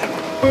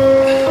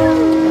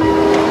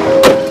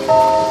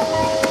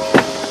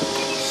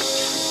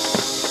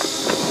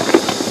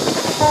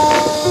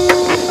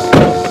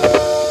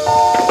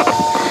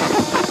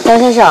张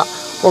先生，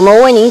我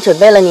们为您准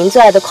备了您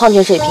最爱的矿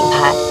泉水品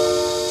牌。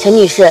陈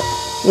女士，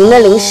您的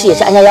零食也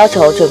是按照要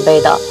求准备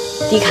的，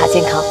低卡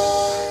健康。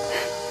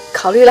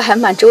考虑了还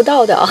蛮周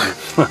到的啊。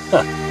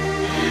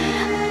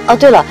哦，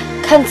对了，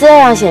看资料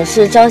上显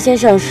示张先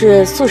生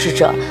是素食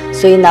者，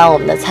所以呢，我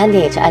们的餐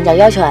点也是按照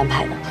要求安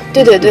排的。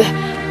对，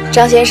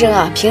张先生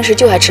啊，平时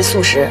就爱吃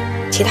素食，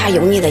其他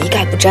油腻的一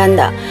概不沾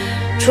的，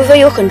除非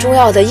有很重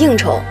要的应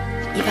酬，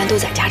一般都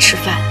在家吃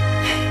饭。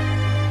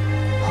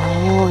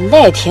哦，那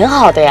也挺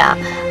好的呀。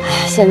哎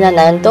呀，现在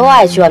男人都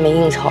爱去外面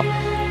应酬，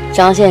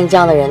张先生这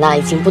样的人呐，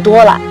已经不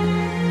多了。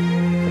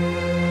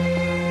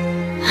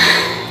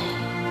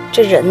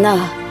这人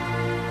呐，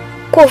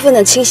过分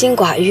的清心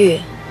寡欲，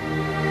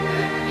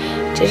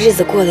这日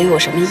子过得有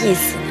什么意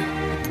思呢？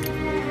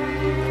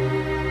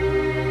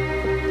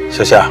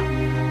小夏，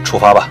出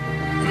发吧。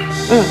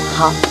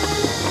好。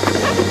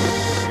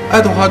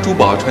爱德华珠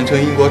宝传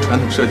承英国传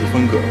统设计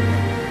风格，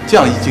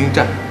匠艺精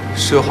湛，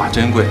奢华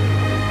珍贵，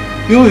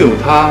拥有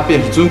它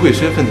便是尊贵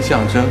身份的象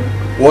征。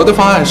我的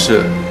方案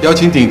是邀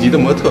请顶级的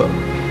模特，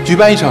举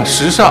办一场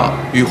时尚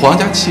与皇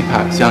家气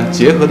派相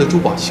结合的珠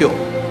宝秀。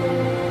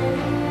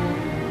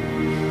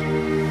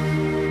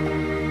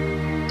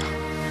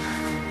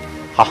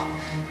好，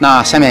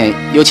那下面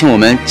有请我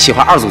们企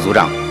划2组组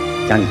长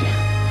讲几句。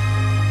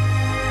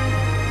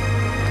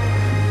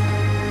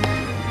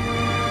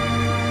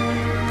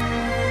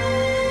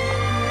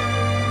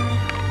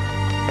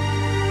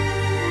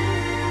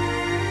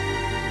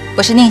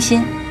我是宁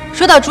馨。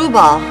说到珠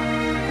宝，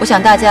我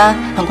想大家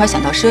很快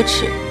想到奢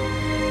侈，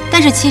但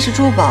是其实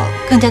珠宝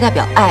更加代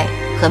表爱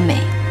和美。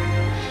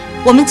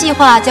我们计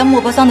划将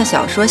莫泊桑的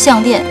小说《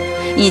项链》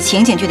以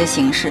情景剧的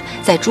形式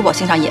在珠宝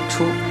星上演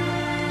出。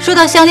说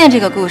到项链这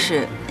个故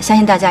事，相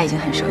信大家已经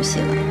很熟悉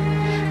了。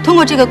通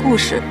过这个故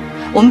事，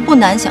我们不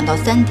难想到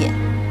3点：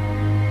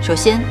首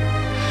先，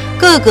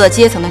各个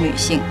阶层的女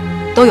性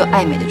都有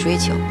爱美的追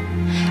求，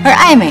而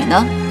爱美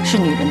呢是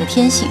女人的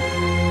天性。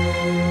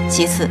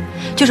其次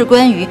就是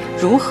关于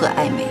如何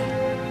爱美，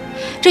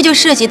这就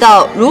涉及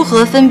到如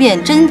何分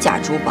辨真假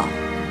珠宝，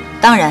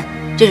当然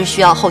这是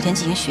需要后天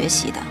进行学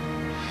习的。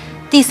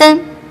第3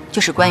就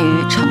是关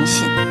于诚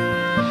信。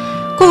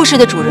故事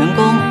的主人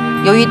公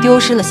由于丢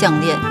失了项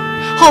链，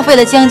耗费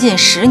了将近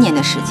10年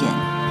的时间，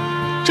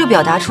这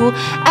表达出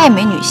爱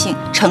美女性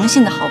诚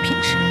信的好品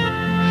质。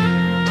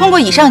通过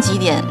以上几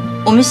点，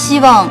我们希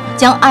望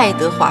将爱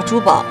德华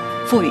珠宝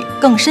赋予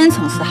更深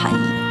层次含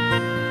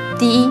义。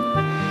第一，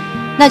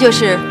那就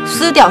是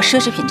撕掉奢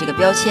侈品这个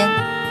标签，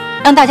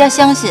让大家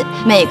相信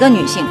每个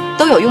女性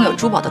都有拥有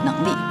珠宝的能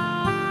力。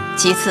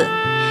其次，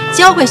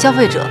教会消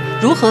费者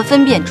如何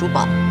分辨珠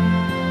宝。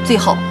最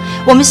后，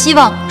我们希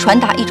望传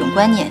达一种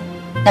观念，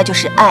那就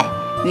是爱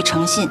与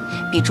诚信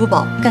比珠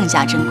宝更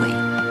加珍贵。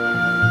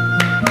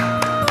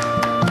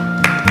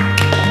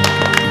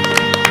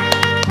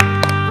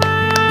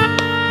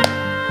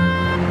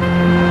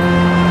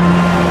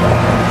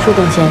树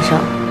洞先生，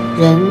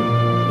人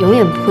永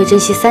远不会珍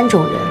惜3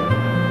种人：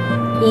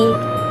一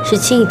是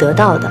轻易得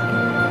到的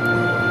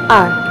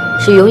，2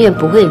是永远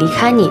不会离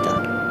开你的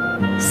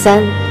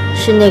，3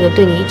是那个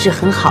对你一直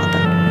很好的。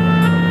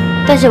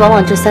但是往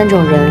往这3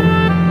种人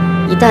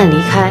一旦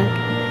离开，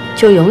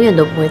就永远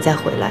都不会再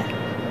回来。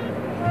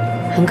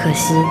很可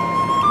惜，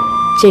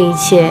这一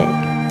切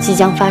即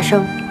将发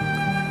生，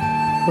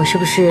我是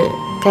不是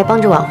该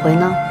帮着挽回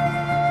呢？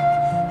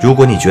如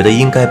果你觉得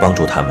应该帮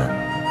助他们，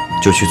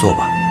就去做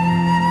吧，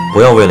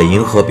不要为了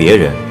迎合别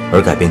人而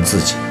改变自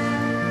己，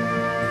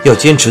要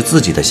坚持自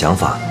己的想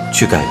法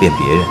去改变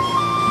别人。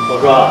我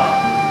说，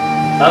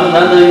咱们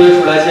难得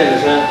约出来现个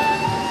身，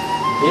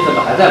你怎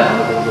么还在忙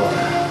着工作呢？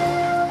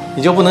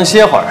你就不能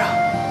歇会儿啊？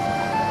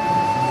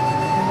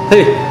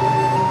嘿，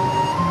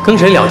跟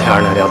谁聊天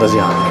呢？聊得这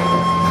样，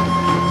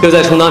又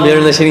在充当别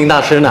人的心灵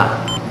大师呢？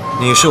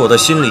你是我的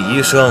心理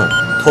医生，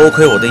偷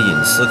窥我的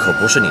隐私可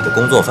不是你的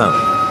工作范围。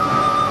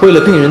为了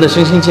病人的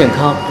身心健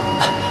康，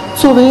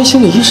作为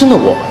心理医生的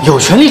我，有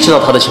权利知道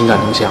他的情感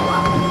动向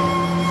啊。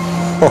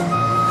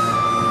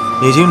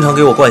你经常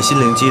给我灌心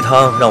灵鸡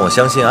汤，让我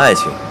相信爱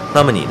情。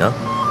那么你呢？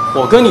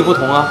我跟你不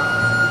同啊，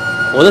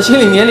我的心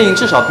理年龄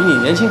至少比你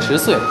年轻10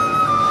岁，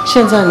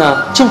现在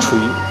呢正处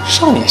于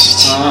少年时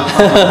期。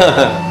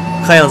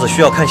看样子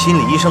需要看心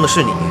理医生的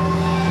是你。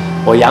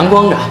我阳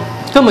光着，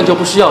根本就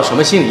不需要什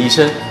么心理医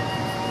生。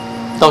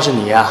倒是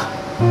你呀，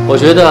我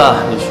觉得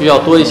你需要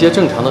多一些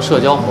正常的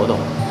社交活动，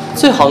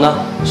最好呢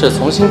是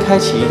重新开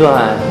启一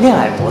段恋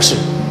爱模式。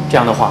这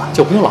样的话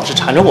就不用老是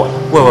缠着我了。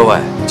喂，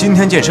今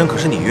天健身可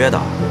是你约的。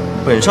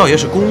本少爷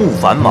是公务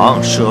繁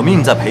忙，舍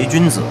命在陪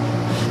君子。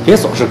别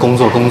总是工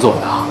作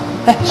的啊！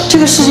哎，这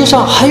个世界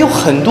上还有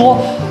很多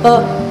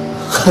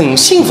很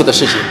幸福的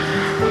事情，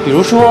比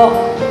如说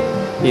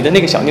你的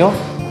那个小妞。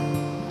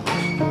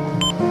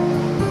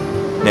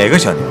哪个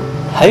小妞？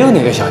还有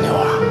哪个小妞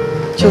啊？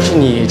就是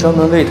你专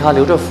门为她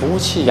留着服务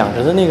器养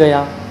着的那个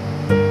呀。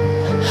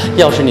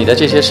要是你的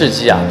这些事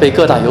迹啊被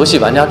各大游戏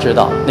玩家知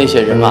道，那些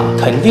人啊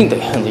肯定得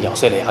恨得咬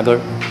碎了牙根儿。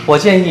我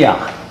建议啊，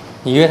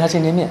你约她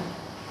见面。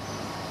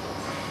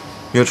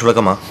约出来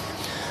干嘛？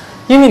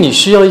因为你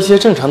需要一些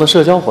正常的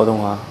社交活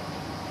动啊。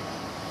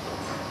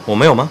我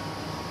没有吗？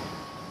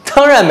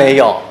当然没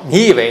有，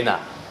你以为呢？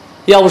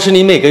要不是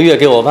你每个月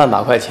给我1万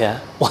把块钱，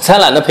我才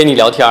懒得陪你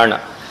聊天呢。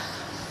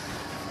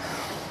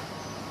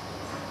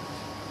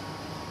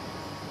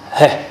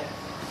嘿，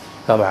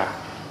哥们儿，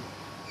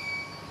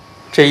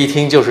这一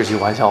听就是句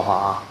玩笑话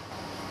啊，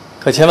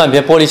可千万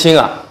别玻璃心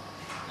啊。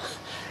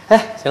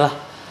哎，行了，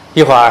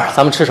一会儿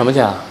咱们吃什么去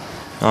啊？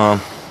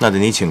那得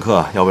你请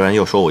客，要不然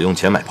又说我用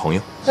钱买朋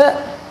友。哎，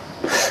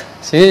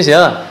行，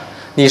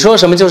你说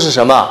什么就是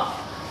什么，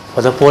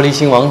我的玻璃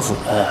心王子，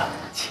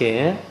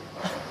请。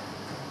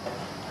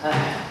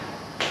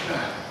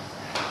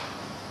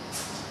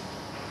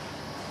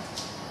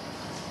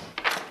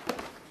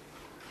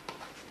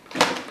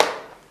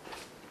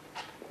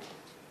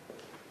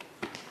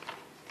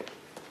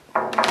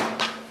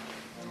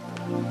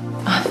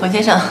冯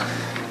先生，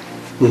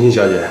宁馨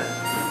小姐，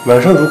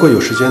晚上如果有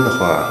时间的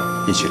话，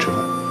一起吃饭。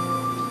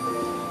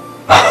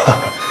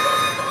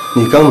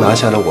你刚拿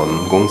下了我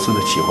们公司的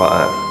企划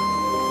案，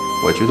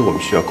我觉得我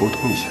们需要沟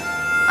通一下。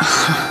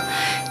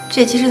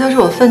这其实都是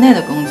我分内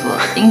的工作，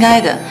应该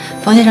的。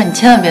冯先生，你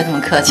千万别这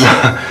么客气。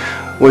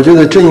我觉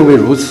得正因为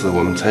如此，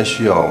我们才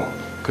需要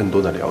更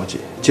多的了解。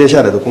接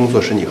下来的工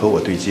作是你和我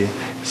对接，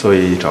所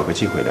以找个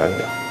机会聊一聊。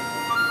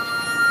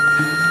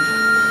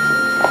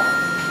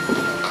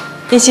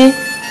宁馨，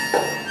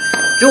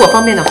如果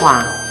方便的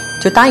话，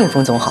就答应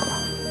冯总好了，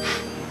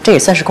这也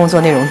算是工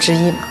作内容之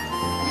一嘛。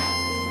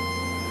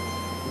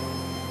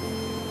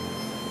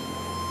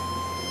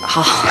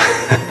好。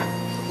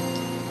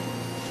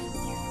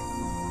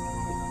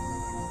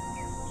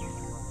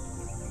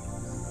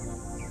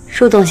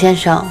树洞先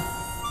生，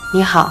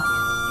你好。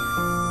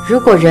如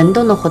果人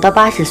都能活到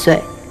80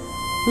岁，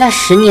那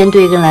10年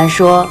对一个人来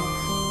说，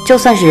就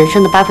算是人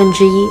生的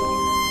1/8。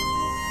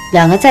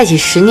两个在一起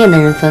10年的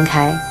人分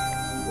开，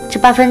这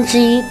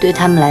1/8对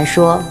他们来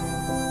说，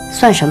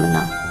算什么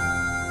呢？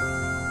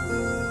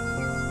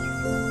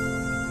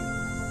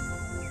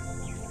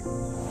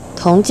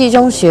同济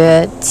中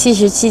学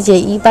77届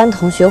1班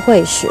同学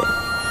会时，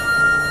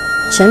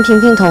陈萍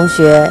萍同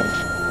学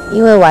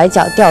因为崴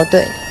脚掉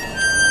队，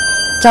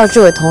赵志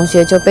伟同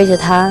学就背着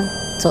他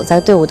走在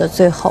队伍的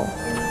最后。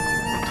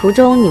途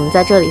中你们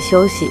在这里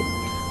休息，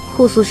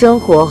互诉生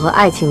活和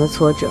爱情的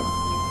挫折，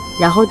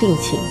然后定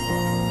情。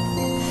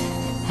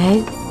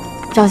哎，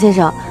张先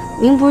生，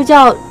您不是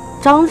叫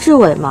张志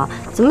伟吗？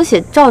怎么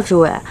写赵志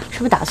伟？是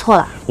不是打错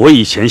了？我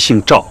以前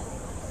姓赵，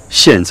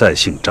现在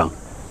姓张。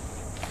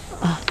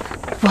啊，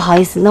不好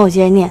意思，那我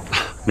接着念。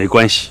没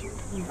关系。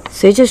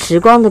随着时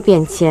光的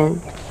变迁，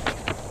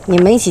你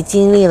们一起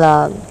经历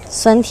了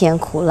酸甜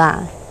苦辣、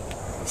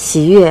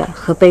喜悦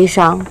和悲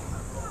伤。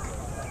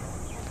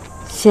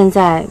现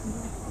在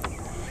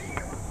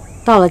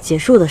到了结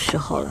束的时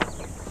候了。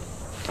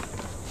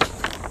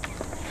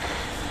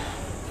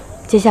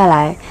接下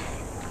来，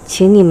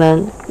请你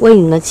们为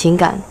你们的情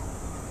感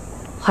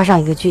画上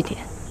一个句点。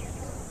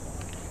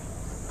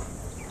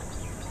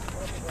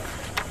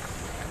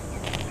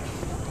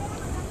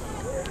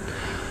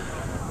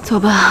走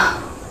吧，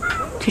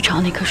去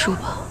找那棵树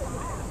吧。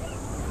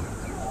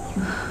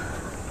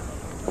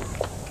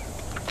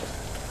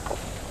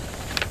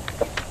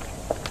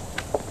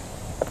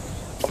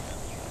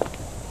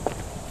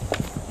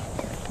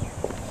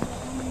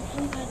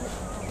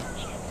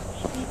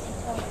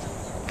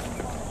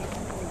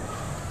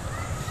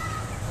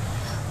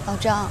老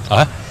张，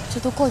哎，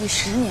这都过去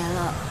10年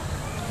了，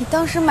你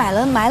当时埋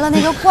了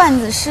那个罐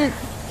子是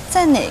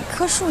在哪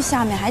棵树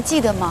下面？还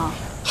记得吗？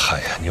哎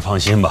呀，你放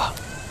心吧，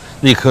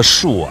那棵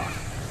树啊，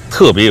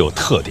特别有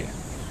特点，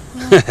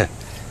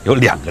有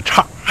2个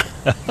叉。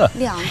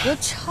2个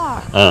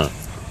叉。嗯，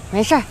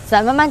没事儿，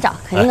咱慢慢找，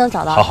肯定能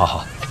找到。好好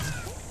好。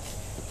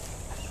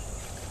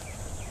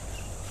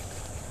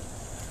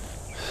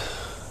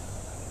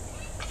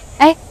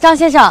哎，张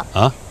先生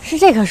啊，是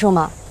这棵树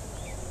吗？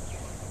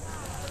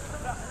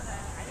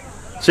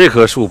这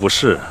棵树不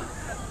是，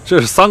这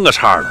是3个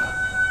叉的。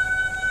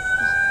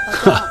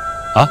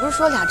啊，不是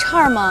说俩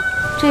叉吗？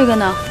这个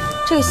呢？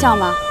这个像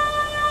吗？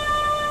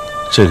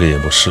这个也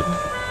不是，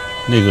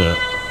那个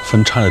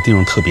分叉的地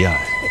方特别矮。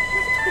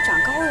会长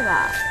高的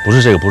吧？不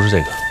是这个，不是这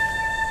个。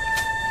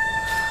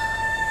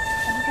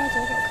咱们这儿走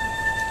走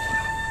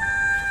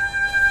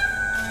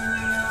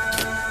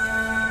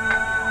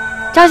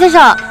看。张先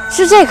生，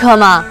是这棵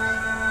吗？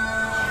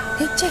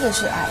哎，这个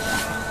是矮的。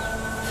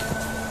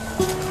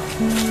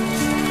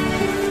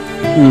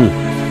嗯，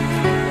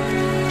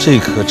这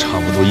棵差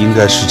不多应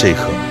该是这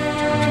棵。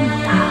这么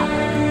大了！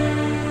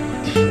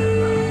天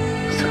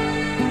哪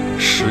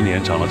，10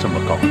年长了这么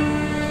高。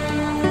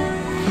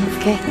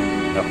OK。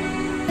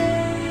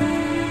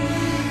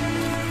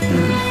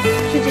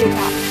是这个大。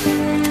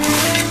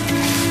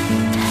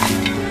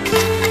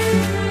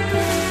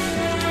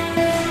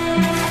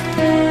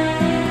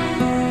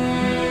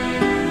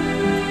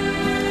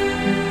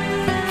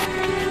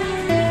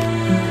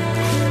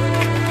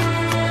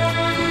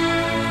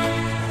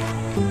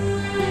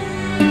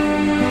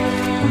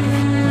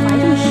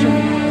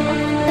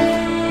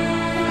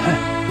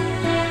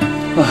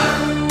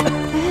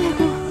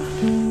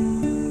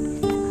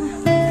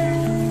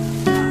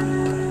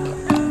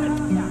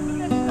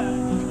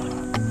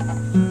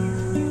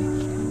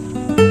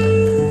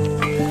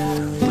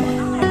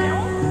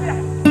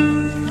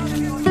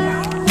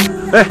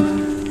哎，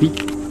你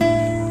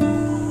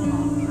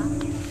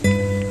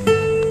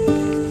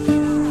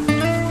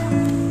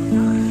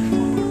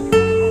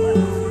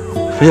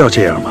非要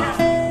这样吗？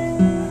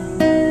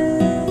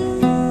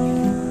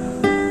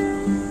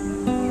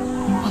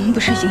我们不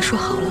是已经说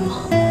好了吗？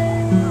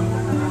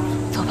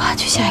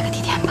去下一个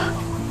地点吧。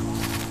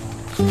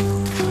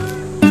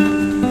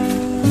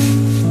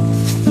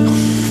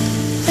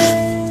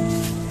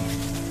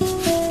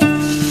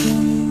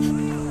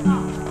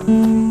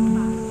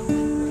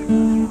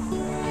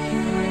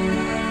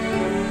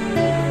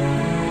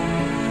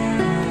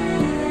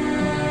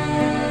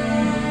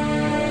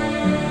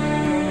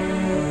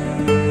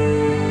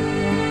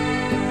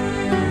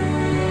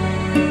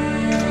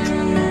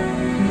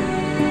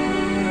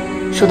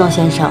树洞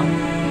先生，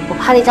我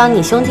拍了一张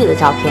你兄弟的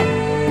照片。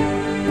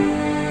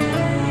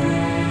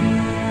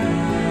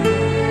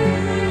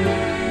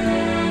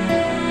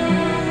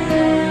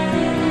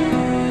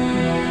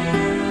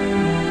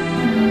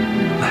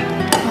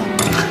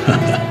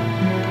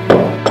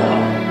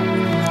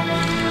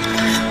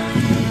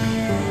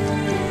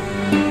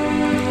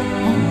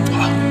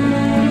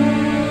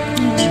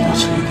多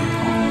吃一点。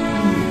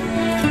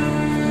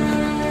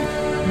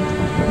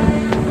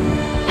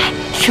哎，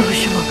师傅，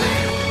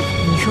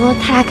你说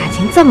他俩感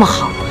情这么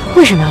好，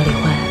为什么要离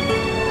婚？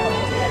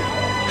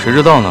谁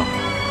知道呢？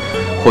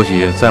或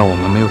许在我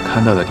们没有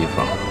看到的地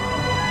方，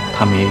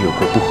他们也有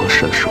过不合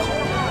适的时候。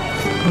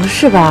不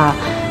是吧？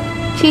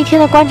这一天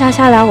的观察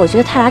下来，我觉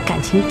得他俩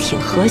感情挺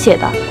和谐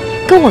的，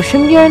跟我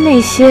身边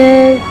那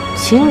些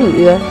情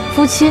侣、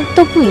夫妻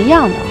都不一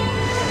样的。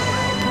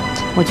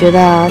我觉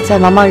得在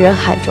茫茫人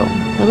海中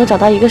能够找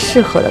到一个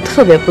适合的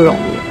特别不容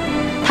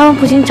易。他们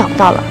不仅找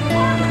到了，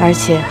而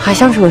且还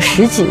相处了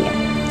10几年，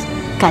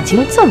感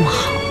情这么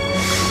好。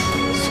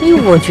所以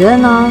我觉得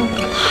呢，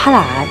他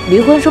俩离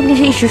婚说不定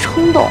是一时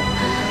冲动，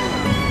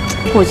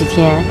过几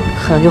天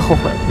可能就后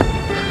悔了。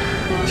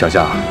小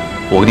夏，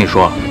我跟你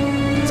说，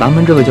咱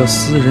们这个叫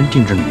私人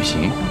定制旅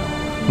行，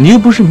你又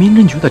不是民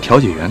政局的调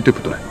解员，对不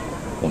对？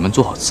我们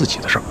做好自己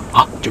的事儿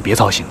啊，就别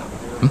操心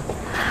了。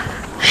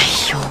哎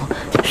呦，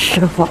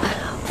师傅，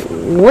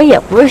我也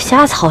不是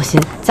瞎操心。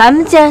咱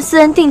们既然私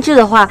人定制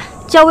的话，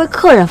就要为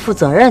客人负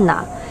责任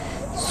呐。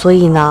所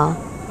以呢，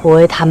我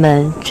为他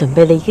们准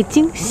备了一个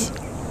惊喜。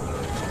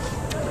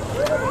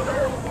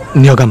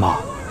你要干嘛？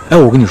哎，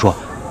我跟你说，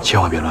千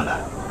万别乱来，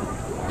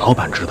老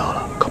板知道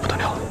了可不得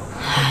了。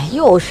哎，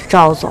又是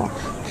赵总，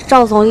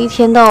赵总一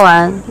天到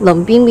晚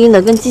冷冰冰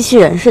的，跟机器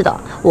人似的。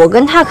我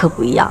跟他可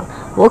不一样，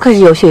我可是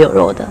有血有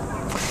肉的，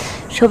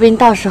说不定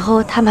到时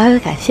候他们还会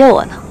感谢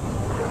我呢。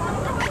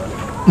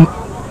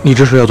你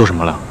这是要做什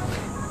么了？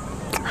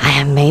哎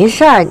呀，没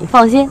事儿，你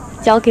放心，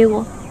交给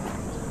我。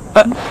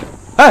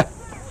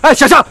哎，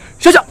小夏，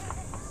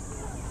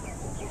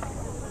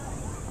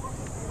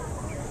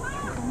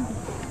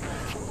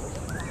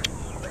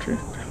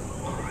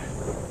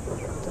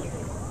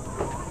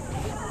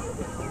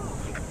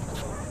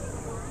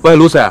喂，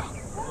卢 Sir，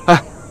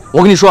 哎，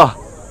我跟你说，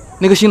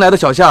那个新来的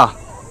小夏，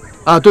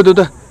啊，对，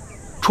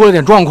出了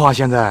点状况，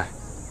现在，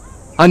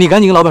啊，你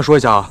赶紧跟老板说一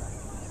下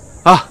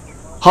啊，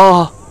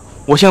好，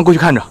我现在过去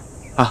看着，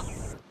啊。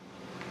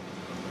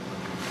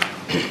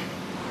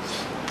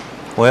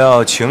我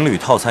要情侣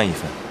套餐1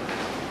份，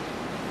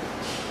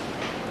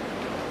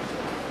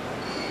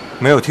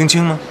没有听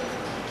清吗？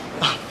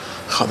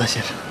好的，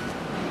先生。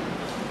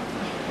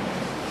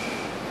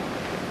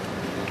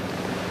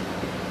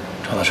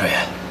赵大少爷，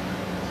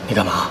你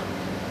干嘛？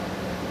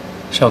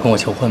是要跟我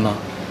求婚吗？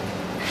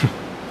哼，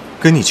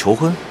跟你求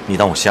婚？你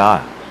当我瞎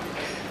啊？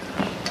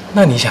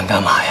那你想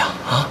干嘛呀？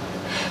啊，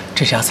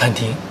这家餐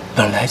厅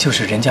本来就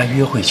是人家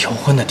约会求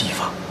婚的地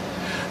方，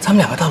咱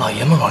们2个大老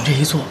爷们往这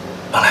一坐，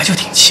本来就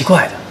挺奇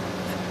怪的。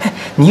哎，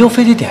你又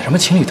非得点什么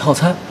情侣套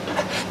餐？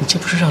哎，你这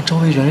不是让周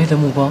围人类的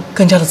目光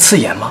更加的刺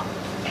眼吗？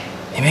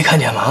你没看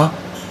见吗？啊，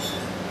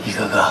一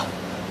个个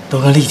都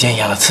跟利剑一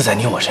样的刺在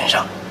你我身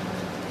上。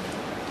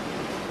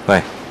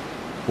喂，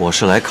我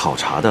是来考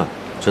察的，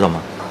知道吗？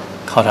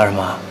考察什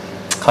么？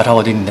考察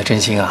我对你的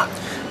真心啊！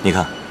你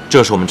看，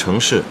这是我们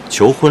城市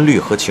求婚率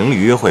和情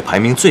侣约会排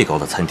名最高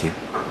的餐厅，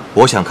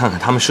我想看看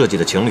他们设计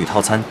的情侣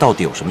套餐到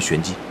底有什么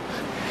玄机。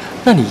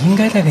那你应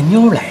该带个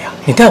妞来呀，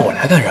你带我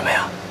来干什么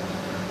呀？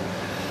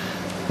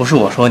不是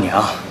我说你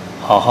啊，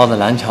好好的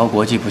蓝桥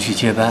国际不去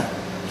接班，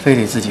非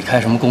得自己开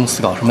什么公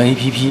司搞什么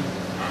APP。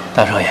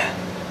大少爷，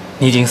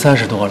你已经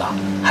30多了，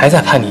还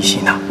在叛逆期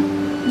呢。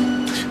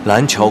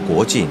蓝桥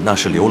国际那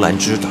是刘兰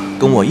芝的，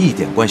跟我一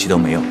点关系都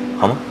没有，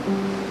好吗？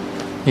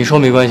你说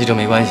没关系就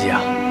没关系啊。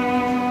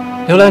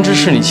刘兰芝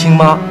是你亲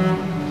妈，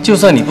就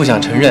算你不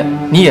想承认，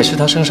你也是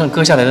她身上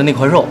割下来的那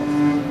块肉。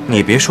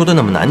你别说的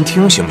那么难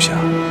听，行不行？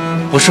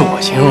不是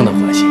我形容的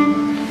恶心，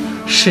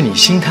是你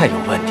心态有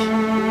问题。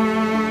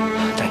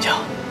丹桥，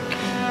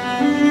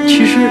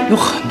其实有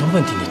很多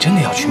问题你真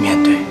的要去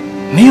面对，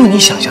没有你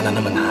想象的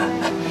那么难。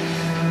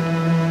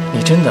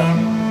你真的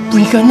不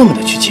应该那么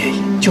的去介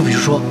意。就比如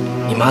说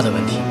你妈的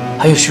问题，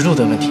还有徐璐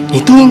的问题，你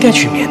都应该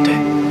去面对。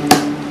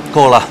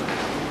够了，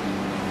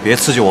别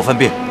刺激我犯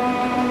病。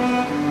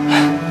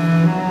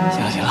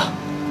行了。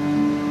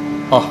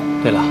哦，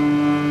对了，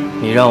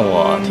你让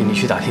我替你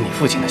去打听你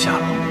父亲的下落，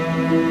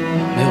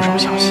没有什么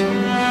消息。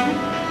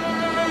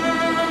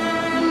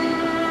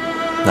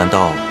难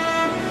道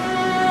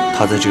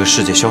他在这个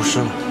世界消失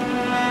了？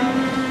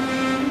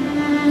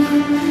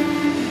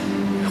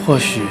或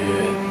许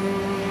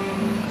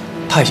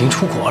他已经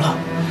出国了，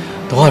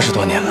都20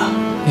多年了。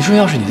你说，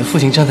要是你的父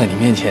亲站在你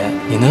面前，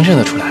你能认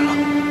得出来吗？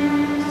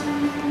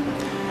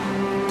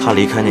他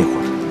离开那会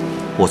儿，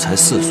我才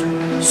4岁，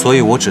所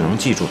以我只能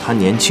记住他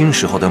年轻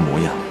时候的模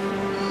样。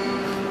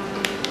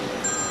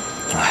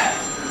哎，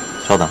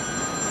稍等。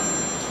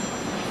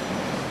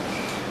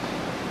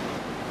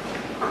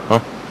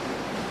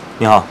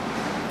你好。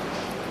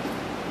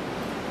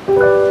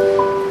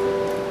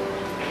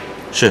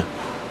是，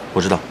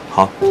我知道。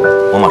好，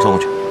我马上过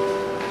去。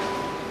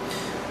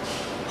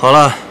好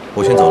了，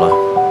我先走了。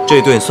这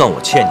顿算我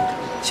欠你的，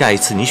下一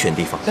次你选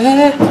地方。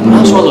哎，怎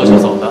么说走就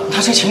走的？那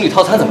这情侣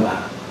套餐怎么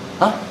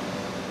办啊？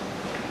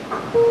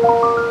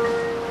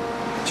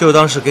就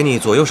当是给你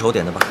左右手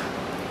点的吧，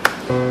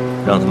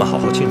让他们好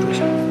好庆祝一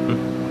下。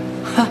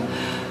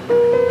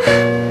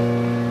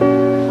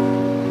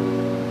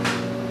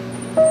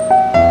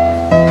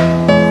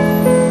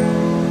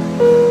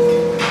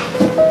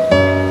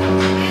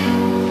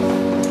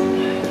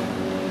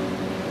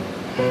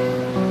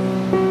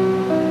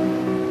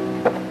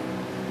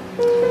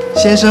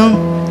先生，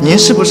您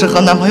是不是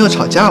和男朋友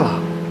吵架了？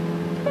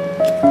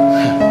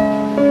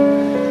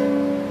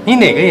你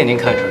哪个眼睛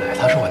看出来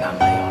他是我男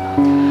朋友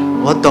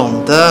了？我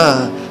懂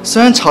的，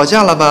虽然吵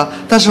架了吧，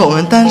但是我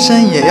们单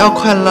身也要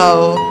快乐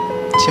哦，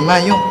请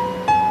慢用。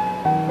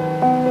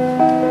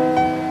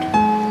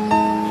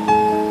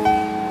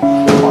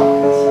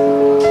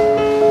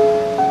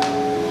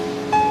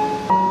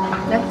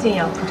来，静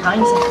瑶，你尝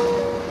一下，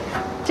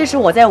这是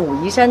我在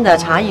武夷山的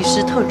茶艺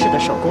师特制的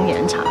手工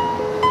岩茶。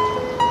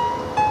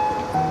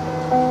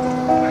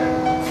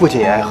父亲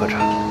也爱喝茶，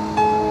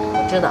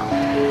我知道，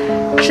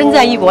身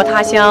在异国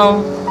他乡，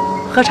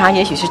喝茶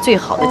也许是最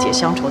好的解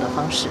乡愁的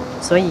方式，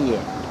所以，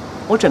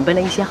我准备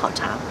了一些好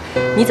茶，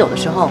你走的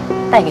时候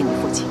带给你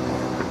父亲。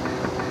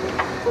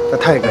那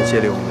太感谢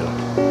刘姨了。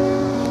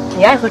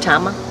你爱喝茶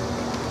吗？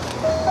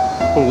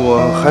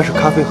我还是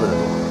咖啡喝的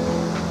多，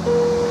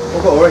不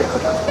过偶尔也喝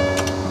茶。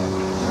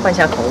换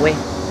下口味。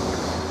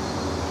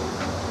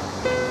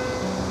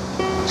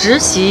侄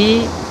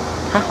媳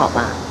还好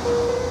吧？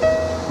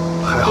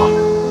还好。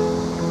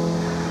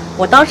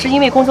我当时因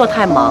为工作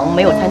太忙，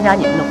没有参加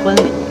你们的婚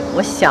礼。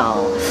我想，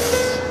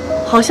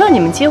好像你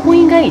们结婚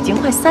应该已经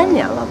快3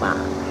年了吧？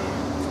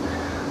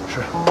是，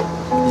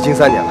已经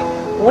3年了。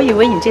我以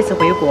为你这次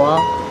回国，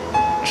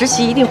侄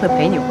媳一定会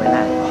陪你回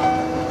来。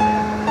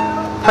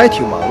她也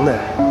挺忙的。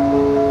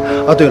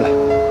啊，对了，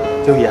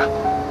刘姨啊，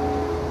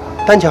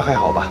丹桥还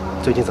好吧？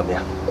最近怎么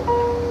样？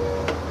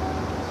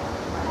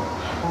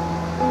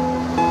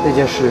那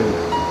件事，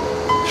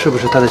是不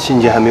是他的心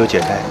结还没有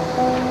解开？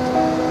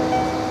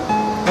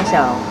我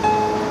想，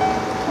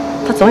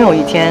他总有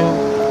一天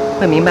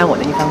会明白我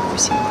的一番苦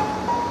心。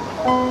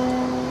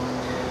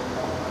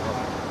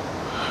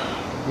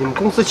你们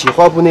公司企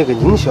划部那个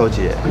宁小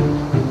姐，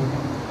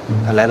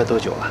她来了多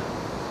久了？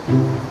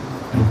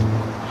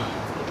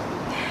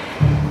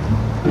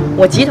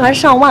我集团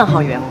上万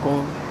号员工，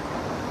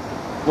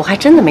我还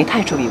真的没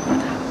太注意过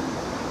她。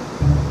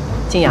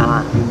静瑶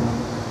啊，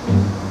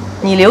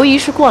你刘姨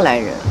是过来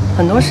人，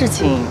很多事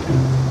情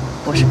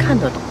我是看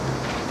得懂的。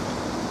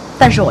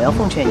但是我要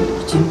奉劝你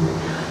一句，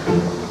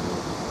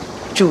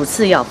主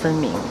次要分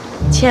明，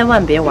千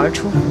万别玩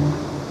出火，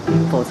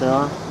否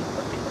则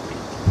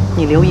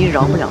你刘姨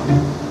饶不了你。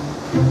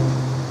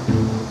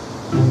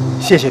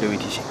谢谢刘姨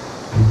提醒。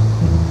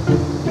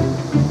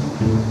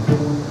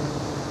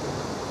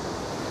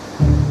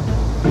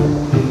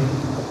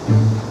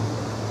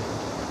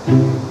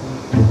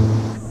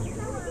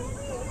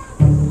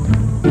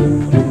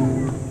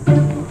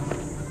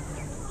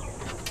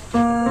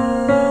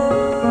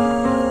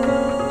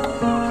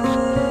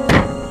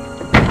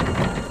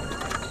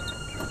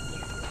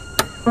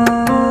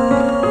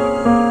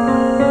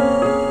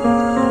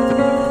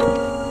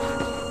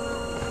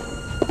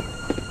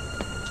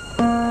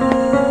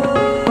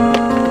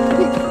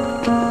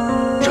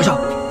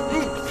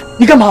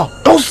你干嘛？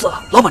搞死了！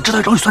老板知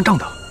道找你算账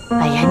的。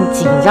哎呀，你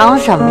紧张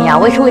什么呀？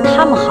我也是为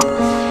他们好。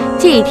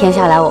这一天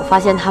下来，我发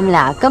现他们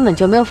俩根本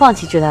就没有放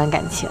弃这段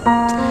感情，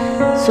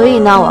所以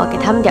呢，我要给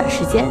他们点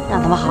时间，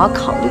让他们好好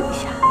考虑一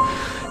下。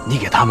你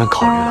给他们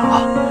考虑了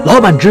啊？老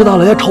板知道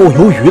了要炒我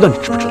鱿鱼的，你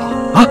知不知道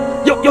啊？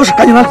要是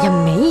赶紧来！哎呀，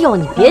没有，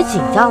你别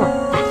紧张了。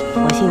来，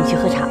我请你去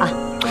喝茶啊。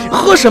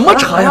喝什么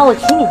茶呀？让我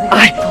请你喝茶。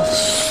哎。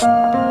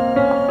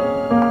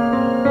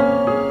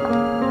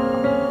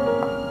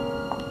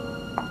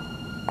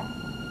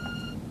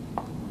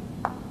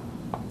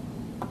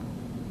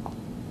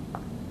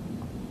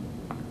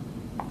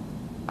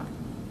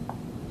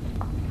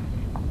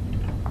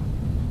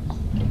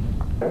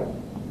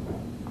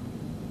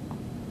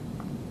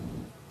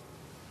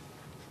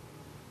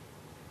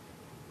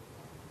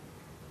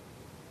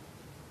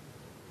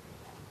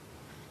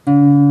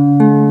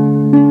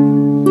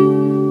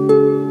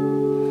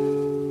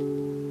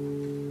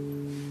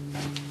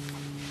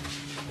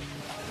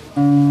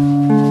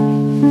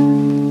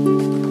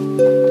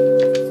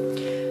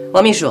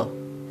王秘书，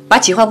把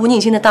企划部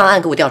宁馨的档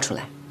案给我调出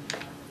来。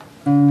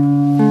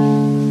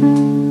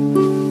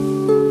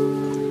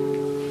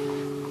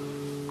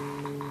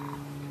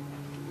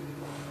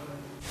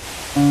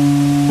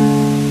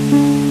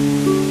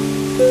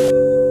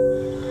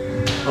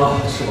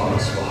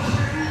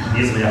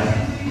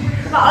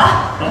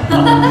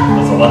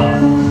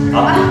啊！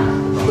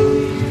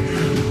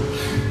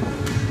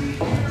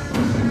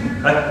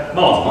哎，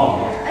帽子，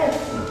哎，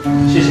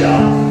谢谢啊。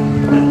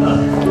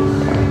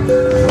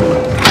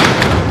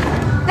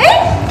哎，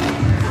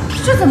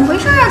这怎么回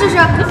事啊？这是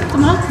怎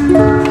么了？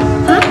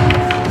啊，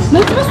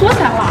门怎么锁起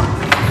来了？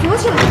锁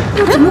起来？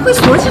又怎么会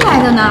锁起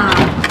来的呢？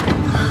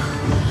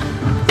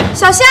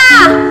小夏，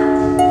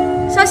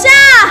小夏，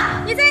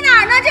你在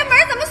哪儿呢？这门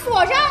怎么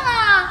锁上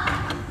了？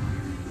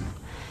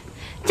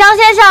张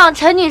先生、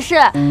陈女士，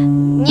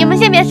你们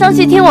先别生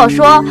气，听我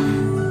说。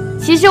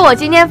其实我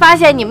今天发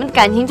现你们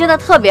感情真的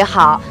特别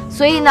好，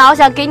所以呢，我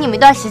想给你们一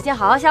段时间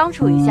好好相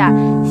处一下，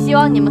希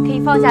望你们可以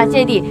放下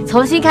芥蒂，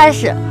重新开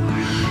始。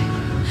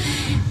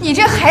你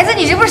这孩子，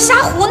你这不是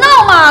瞎胡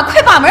闹吗？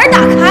快把门打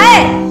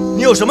开！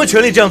你有什么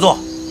权利这样做？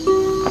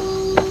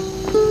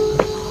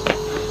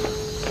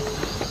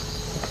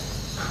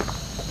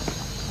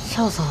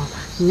邵总，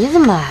你怎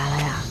么来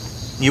了呀？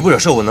你不惹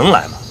事，我能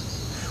来吗？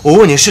我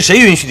问你，是谁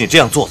允许你这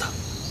样做的？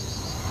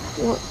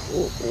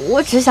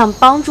我只想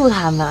帮助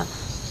他们。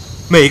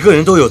每个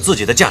人都有自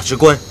己的价值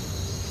观，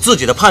自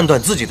己的判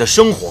断，自己的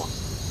生活。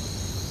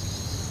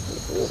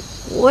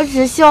我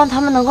只希望他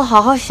们能够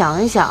好好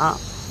想一想。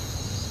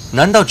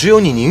难道只有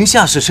你宁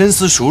夏是深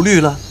思熟虑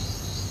了？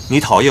你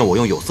讨厌我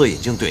用有色眼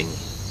镜对你，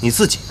你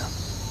自己呢？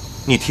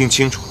你听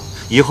清楚了，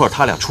一会儿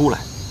他俩出来，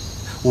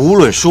无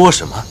论说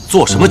什么，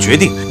做什么决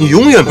定，你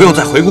永远不用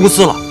再回公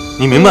司了。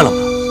你明白了吗？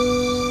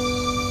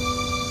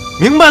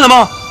明白了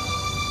吗？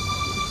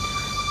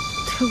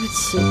对不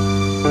起。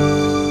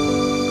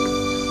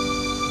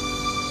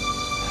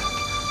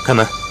开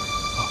门。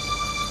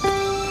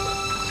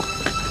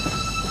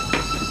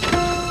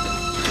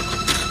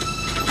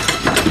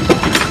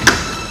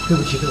对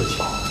不起，对不起。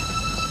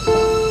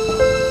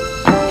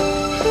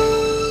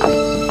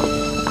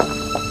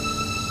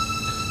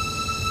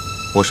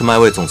我是麦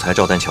味总裁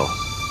赵丹桥，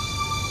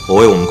我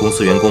为我们公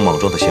司员工莽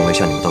撞的行为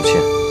向你们道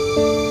歉，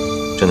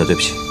真的对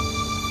不起。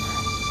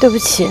对不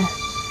起。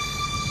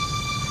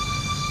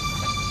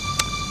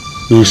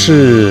你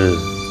是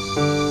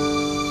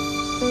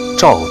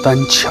赵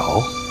丹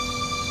桥？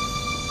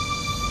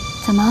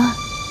怎么，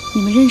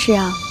你们认识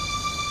啊？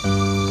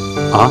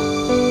啊？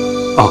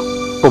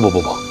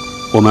不，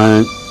我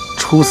们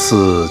初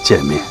次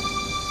见面。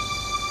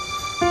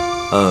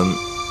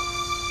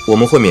我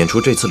们会免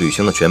除这次旅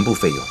行的全部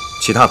费用，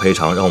其他赔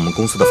偿让我们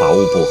公司的法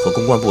务部和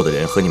公关部的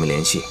人和你们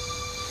联系。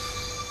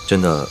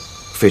真的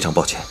非常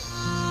抱歉。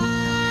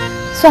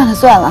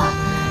算了，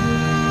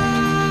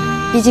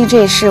毕竟这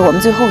也是我们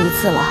最后一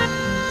次了，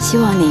希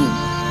望你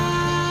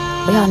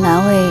不要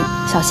难为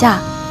小夏。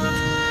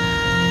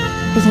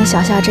毕竟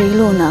小夏这一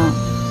路呢，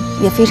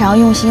也非常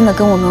用心的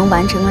跟我们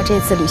完成了这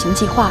次旅行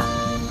计划。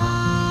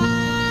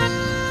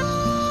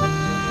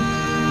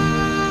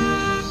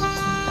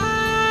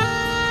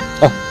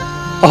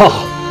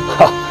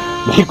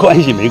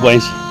没关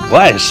系，不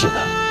碍事的。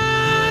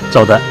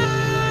赵丹，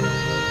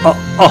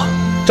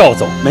赵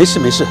总，没事，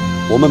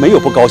我们没有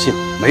不高兴，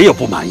没有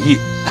不满意。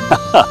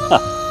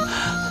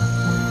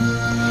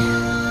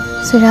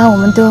虽然我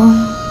们都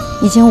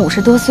已经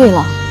50多岁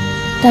了，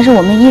但是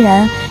我们依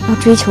然要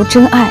追求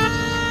真爱。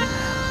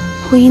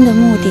婚姻的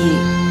目的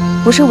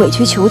不是委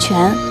曲求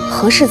全、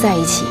合适在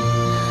一起，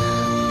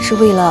是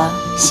为了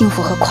幸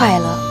福和快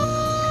乐。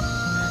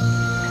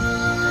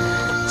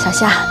小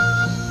夏，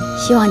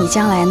希望你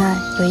将来呢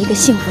有一个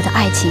幸福的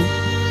爱情。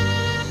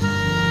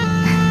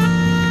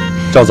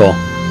赵总，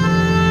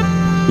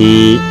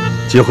你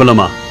结婚了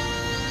吗？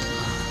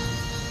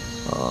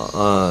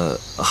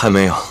还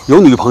没有。有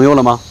女朋友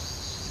了吗？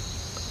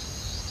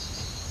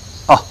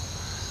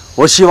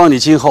我希望你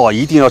今后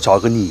一定要找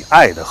个你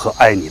爱的和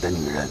爱你的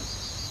女人。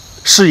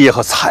事业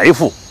和财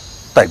富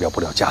代表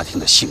不了家庭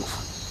的幸福。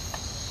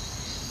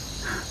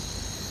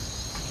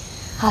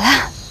好了，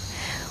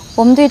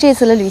我们对这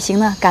次的旅行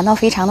呢感到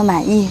非常的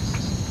满意，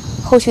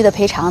后续的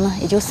赔偿呢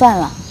也就算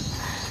了。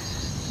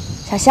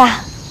小夏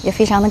也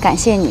非常的感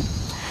谢你，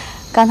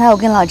刚才我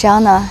跟老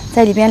张呢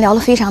在里边聊得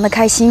非常的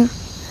开心，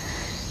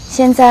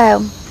现在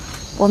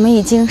我们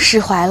已经释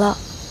怀了，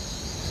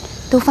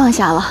都放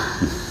下了。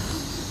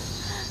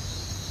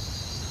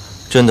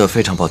真的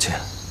非常抱歉。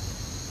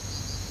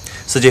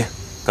司机，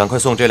赶快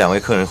送这2位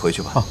客人回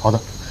去吧。好的，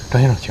张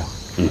先生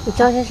请。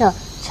张先生、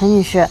陈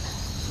女士，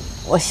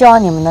我希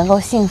望你们能够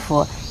幸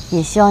福，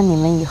也希望你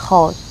们以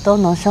后都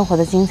能生活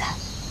得精彩。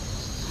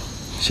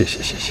谢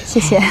谢。谢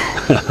谢。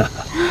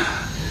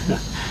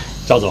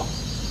赵总，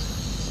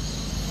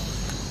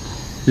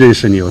认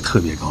识你我特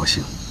别高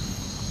兴。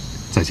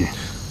再见。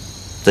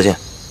再见。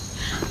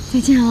再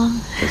见啊。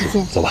再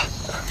见。走吧。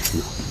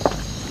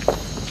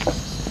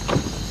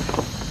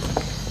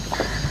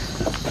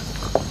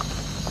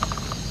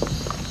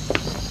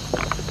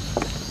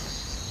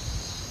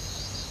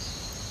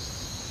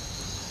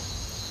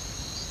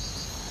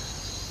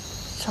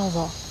赵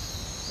总，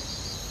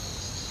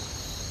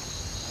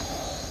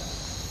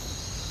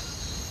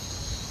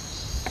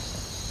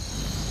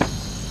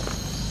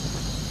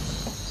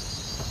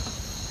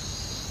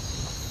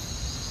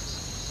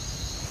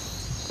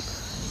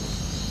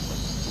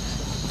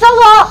赵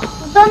总。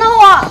等等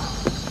我，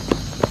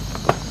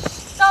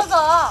赵总，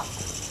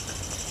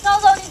赵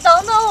总，你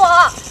等等我，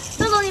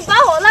赵总，你把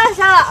我落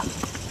下了。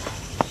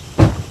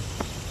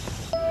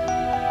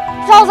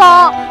赵总，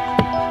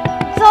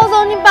赵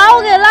总，你把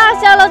我给落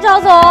下了，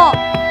赵总。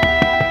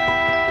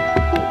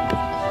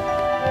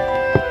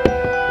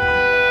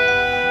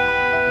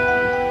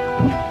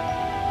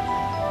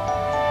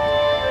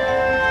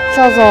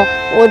赵总，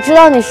我知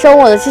道你生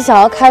我的气，想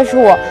要开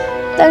除我，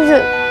但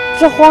是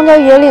这荒郊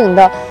野岭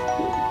的，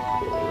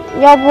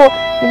要不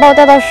你把我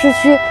带到市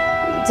区，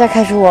再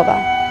开除我吧。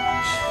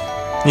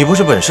你不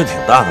是本事挺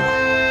大的吗？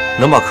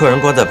能把客人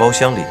关在包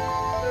厢里，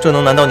这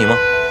能难倒你吗？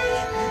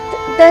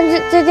但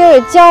这地儿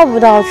也叫不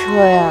到车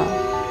呀。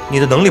你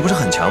的能力不是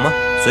很强吗？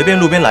随便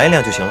路边来一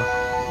辆就行了。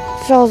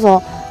赵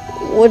总，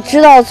我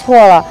知道错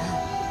了，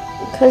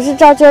可是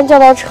这儿居然叫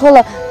到车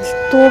了，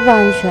这多不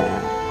安全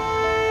啊！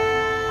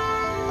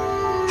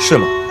是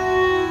吗？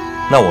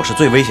那我是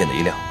最危险的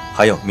一辆。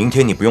还有，明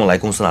天你不用来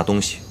公司拿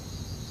东西，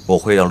我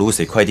会让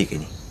Lucy 快递给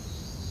你。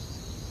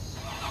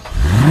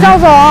赵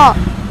总，赵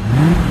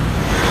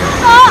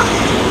总，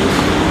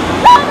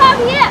赵大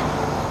皮。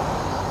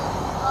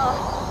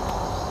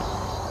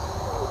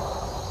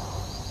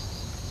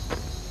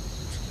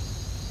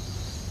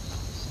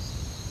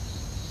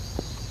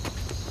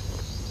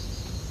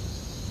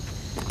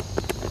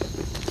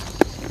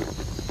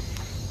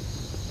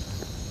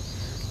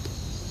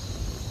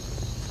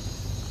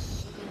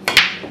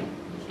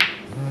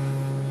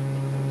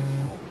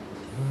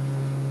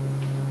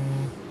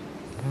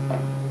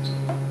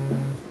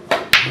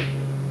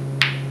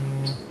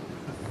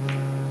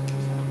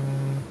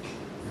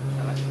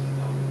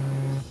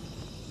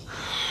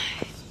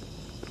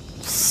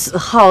死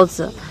耗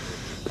子，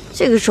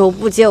这个时候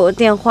不接我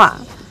电话，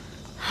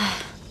唉。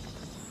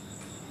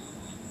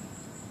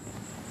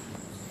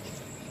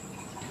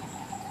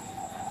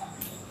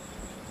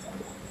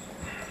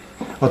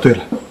哦，对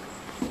了，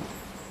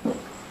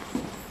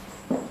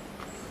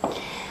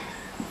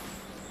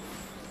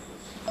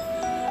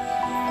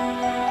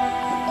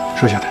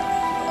收下它。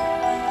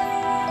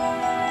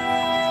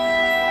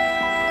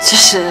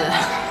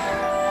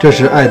这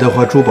是爱德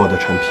华珠宝的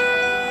产品，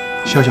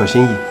小小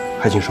心意，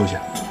还请收下。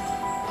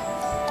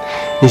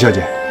宁小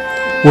姐，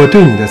我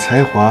对你的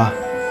才华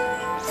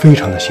非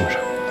常的欣赏，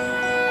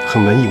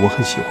很文艺，我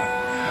很喜欢。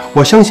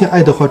我相信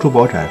爱德华珠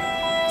宝展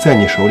在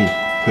你手里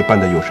会办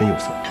得有声有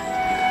色。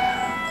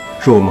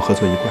祝我们合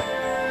作愉快。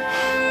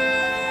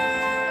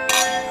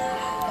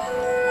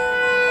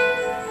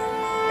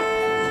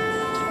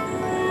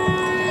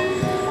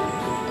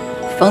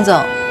冯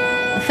总，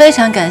非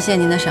常感谢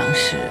您的赏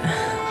识。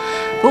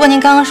不过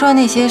您刚刚说的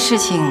那些事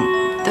情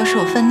都是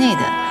我分内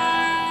的，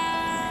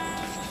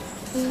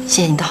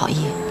谢谢您的好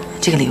意，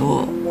这个礼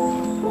物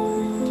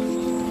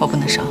我不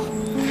能收。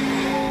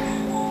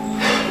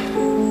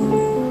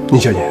宁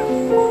小姐，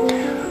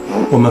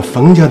我们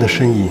冯家的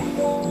生意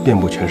遍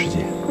布全世界。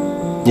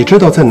你知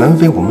道，在南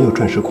非我们有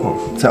钻石矿，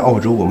在澳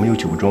洲我们有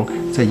酒庄，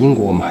在英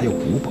国我们还有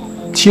古堡。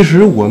其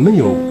实我们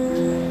有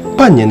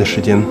半年的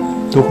时间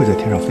都会在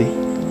天上飞。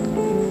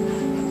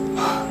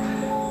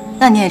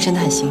那你也真的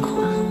很辛苦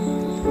啊。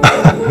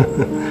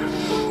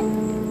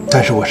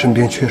但是我身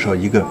边缺少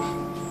一个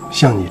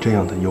像你这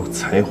样的有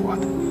才华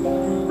的。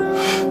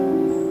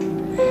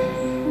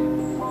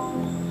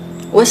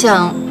我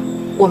想，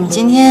我们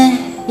今天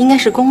应该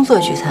是工作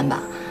聚餐吧。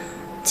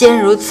既然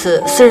如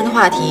此，私人的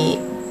话题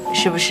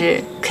是不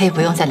是可以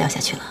不用再聊下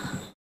去了？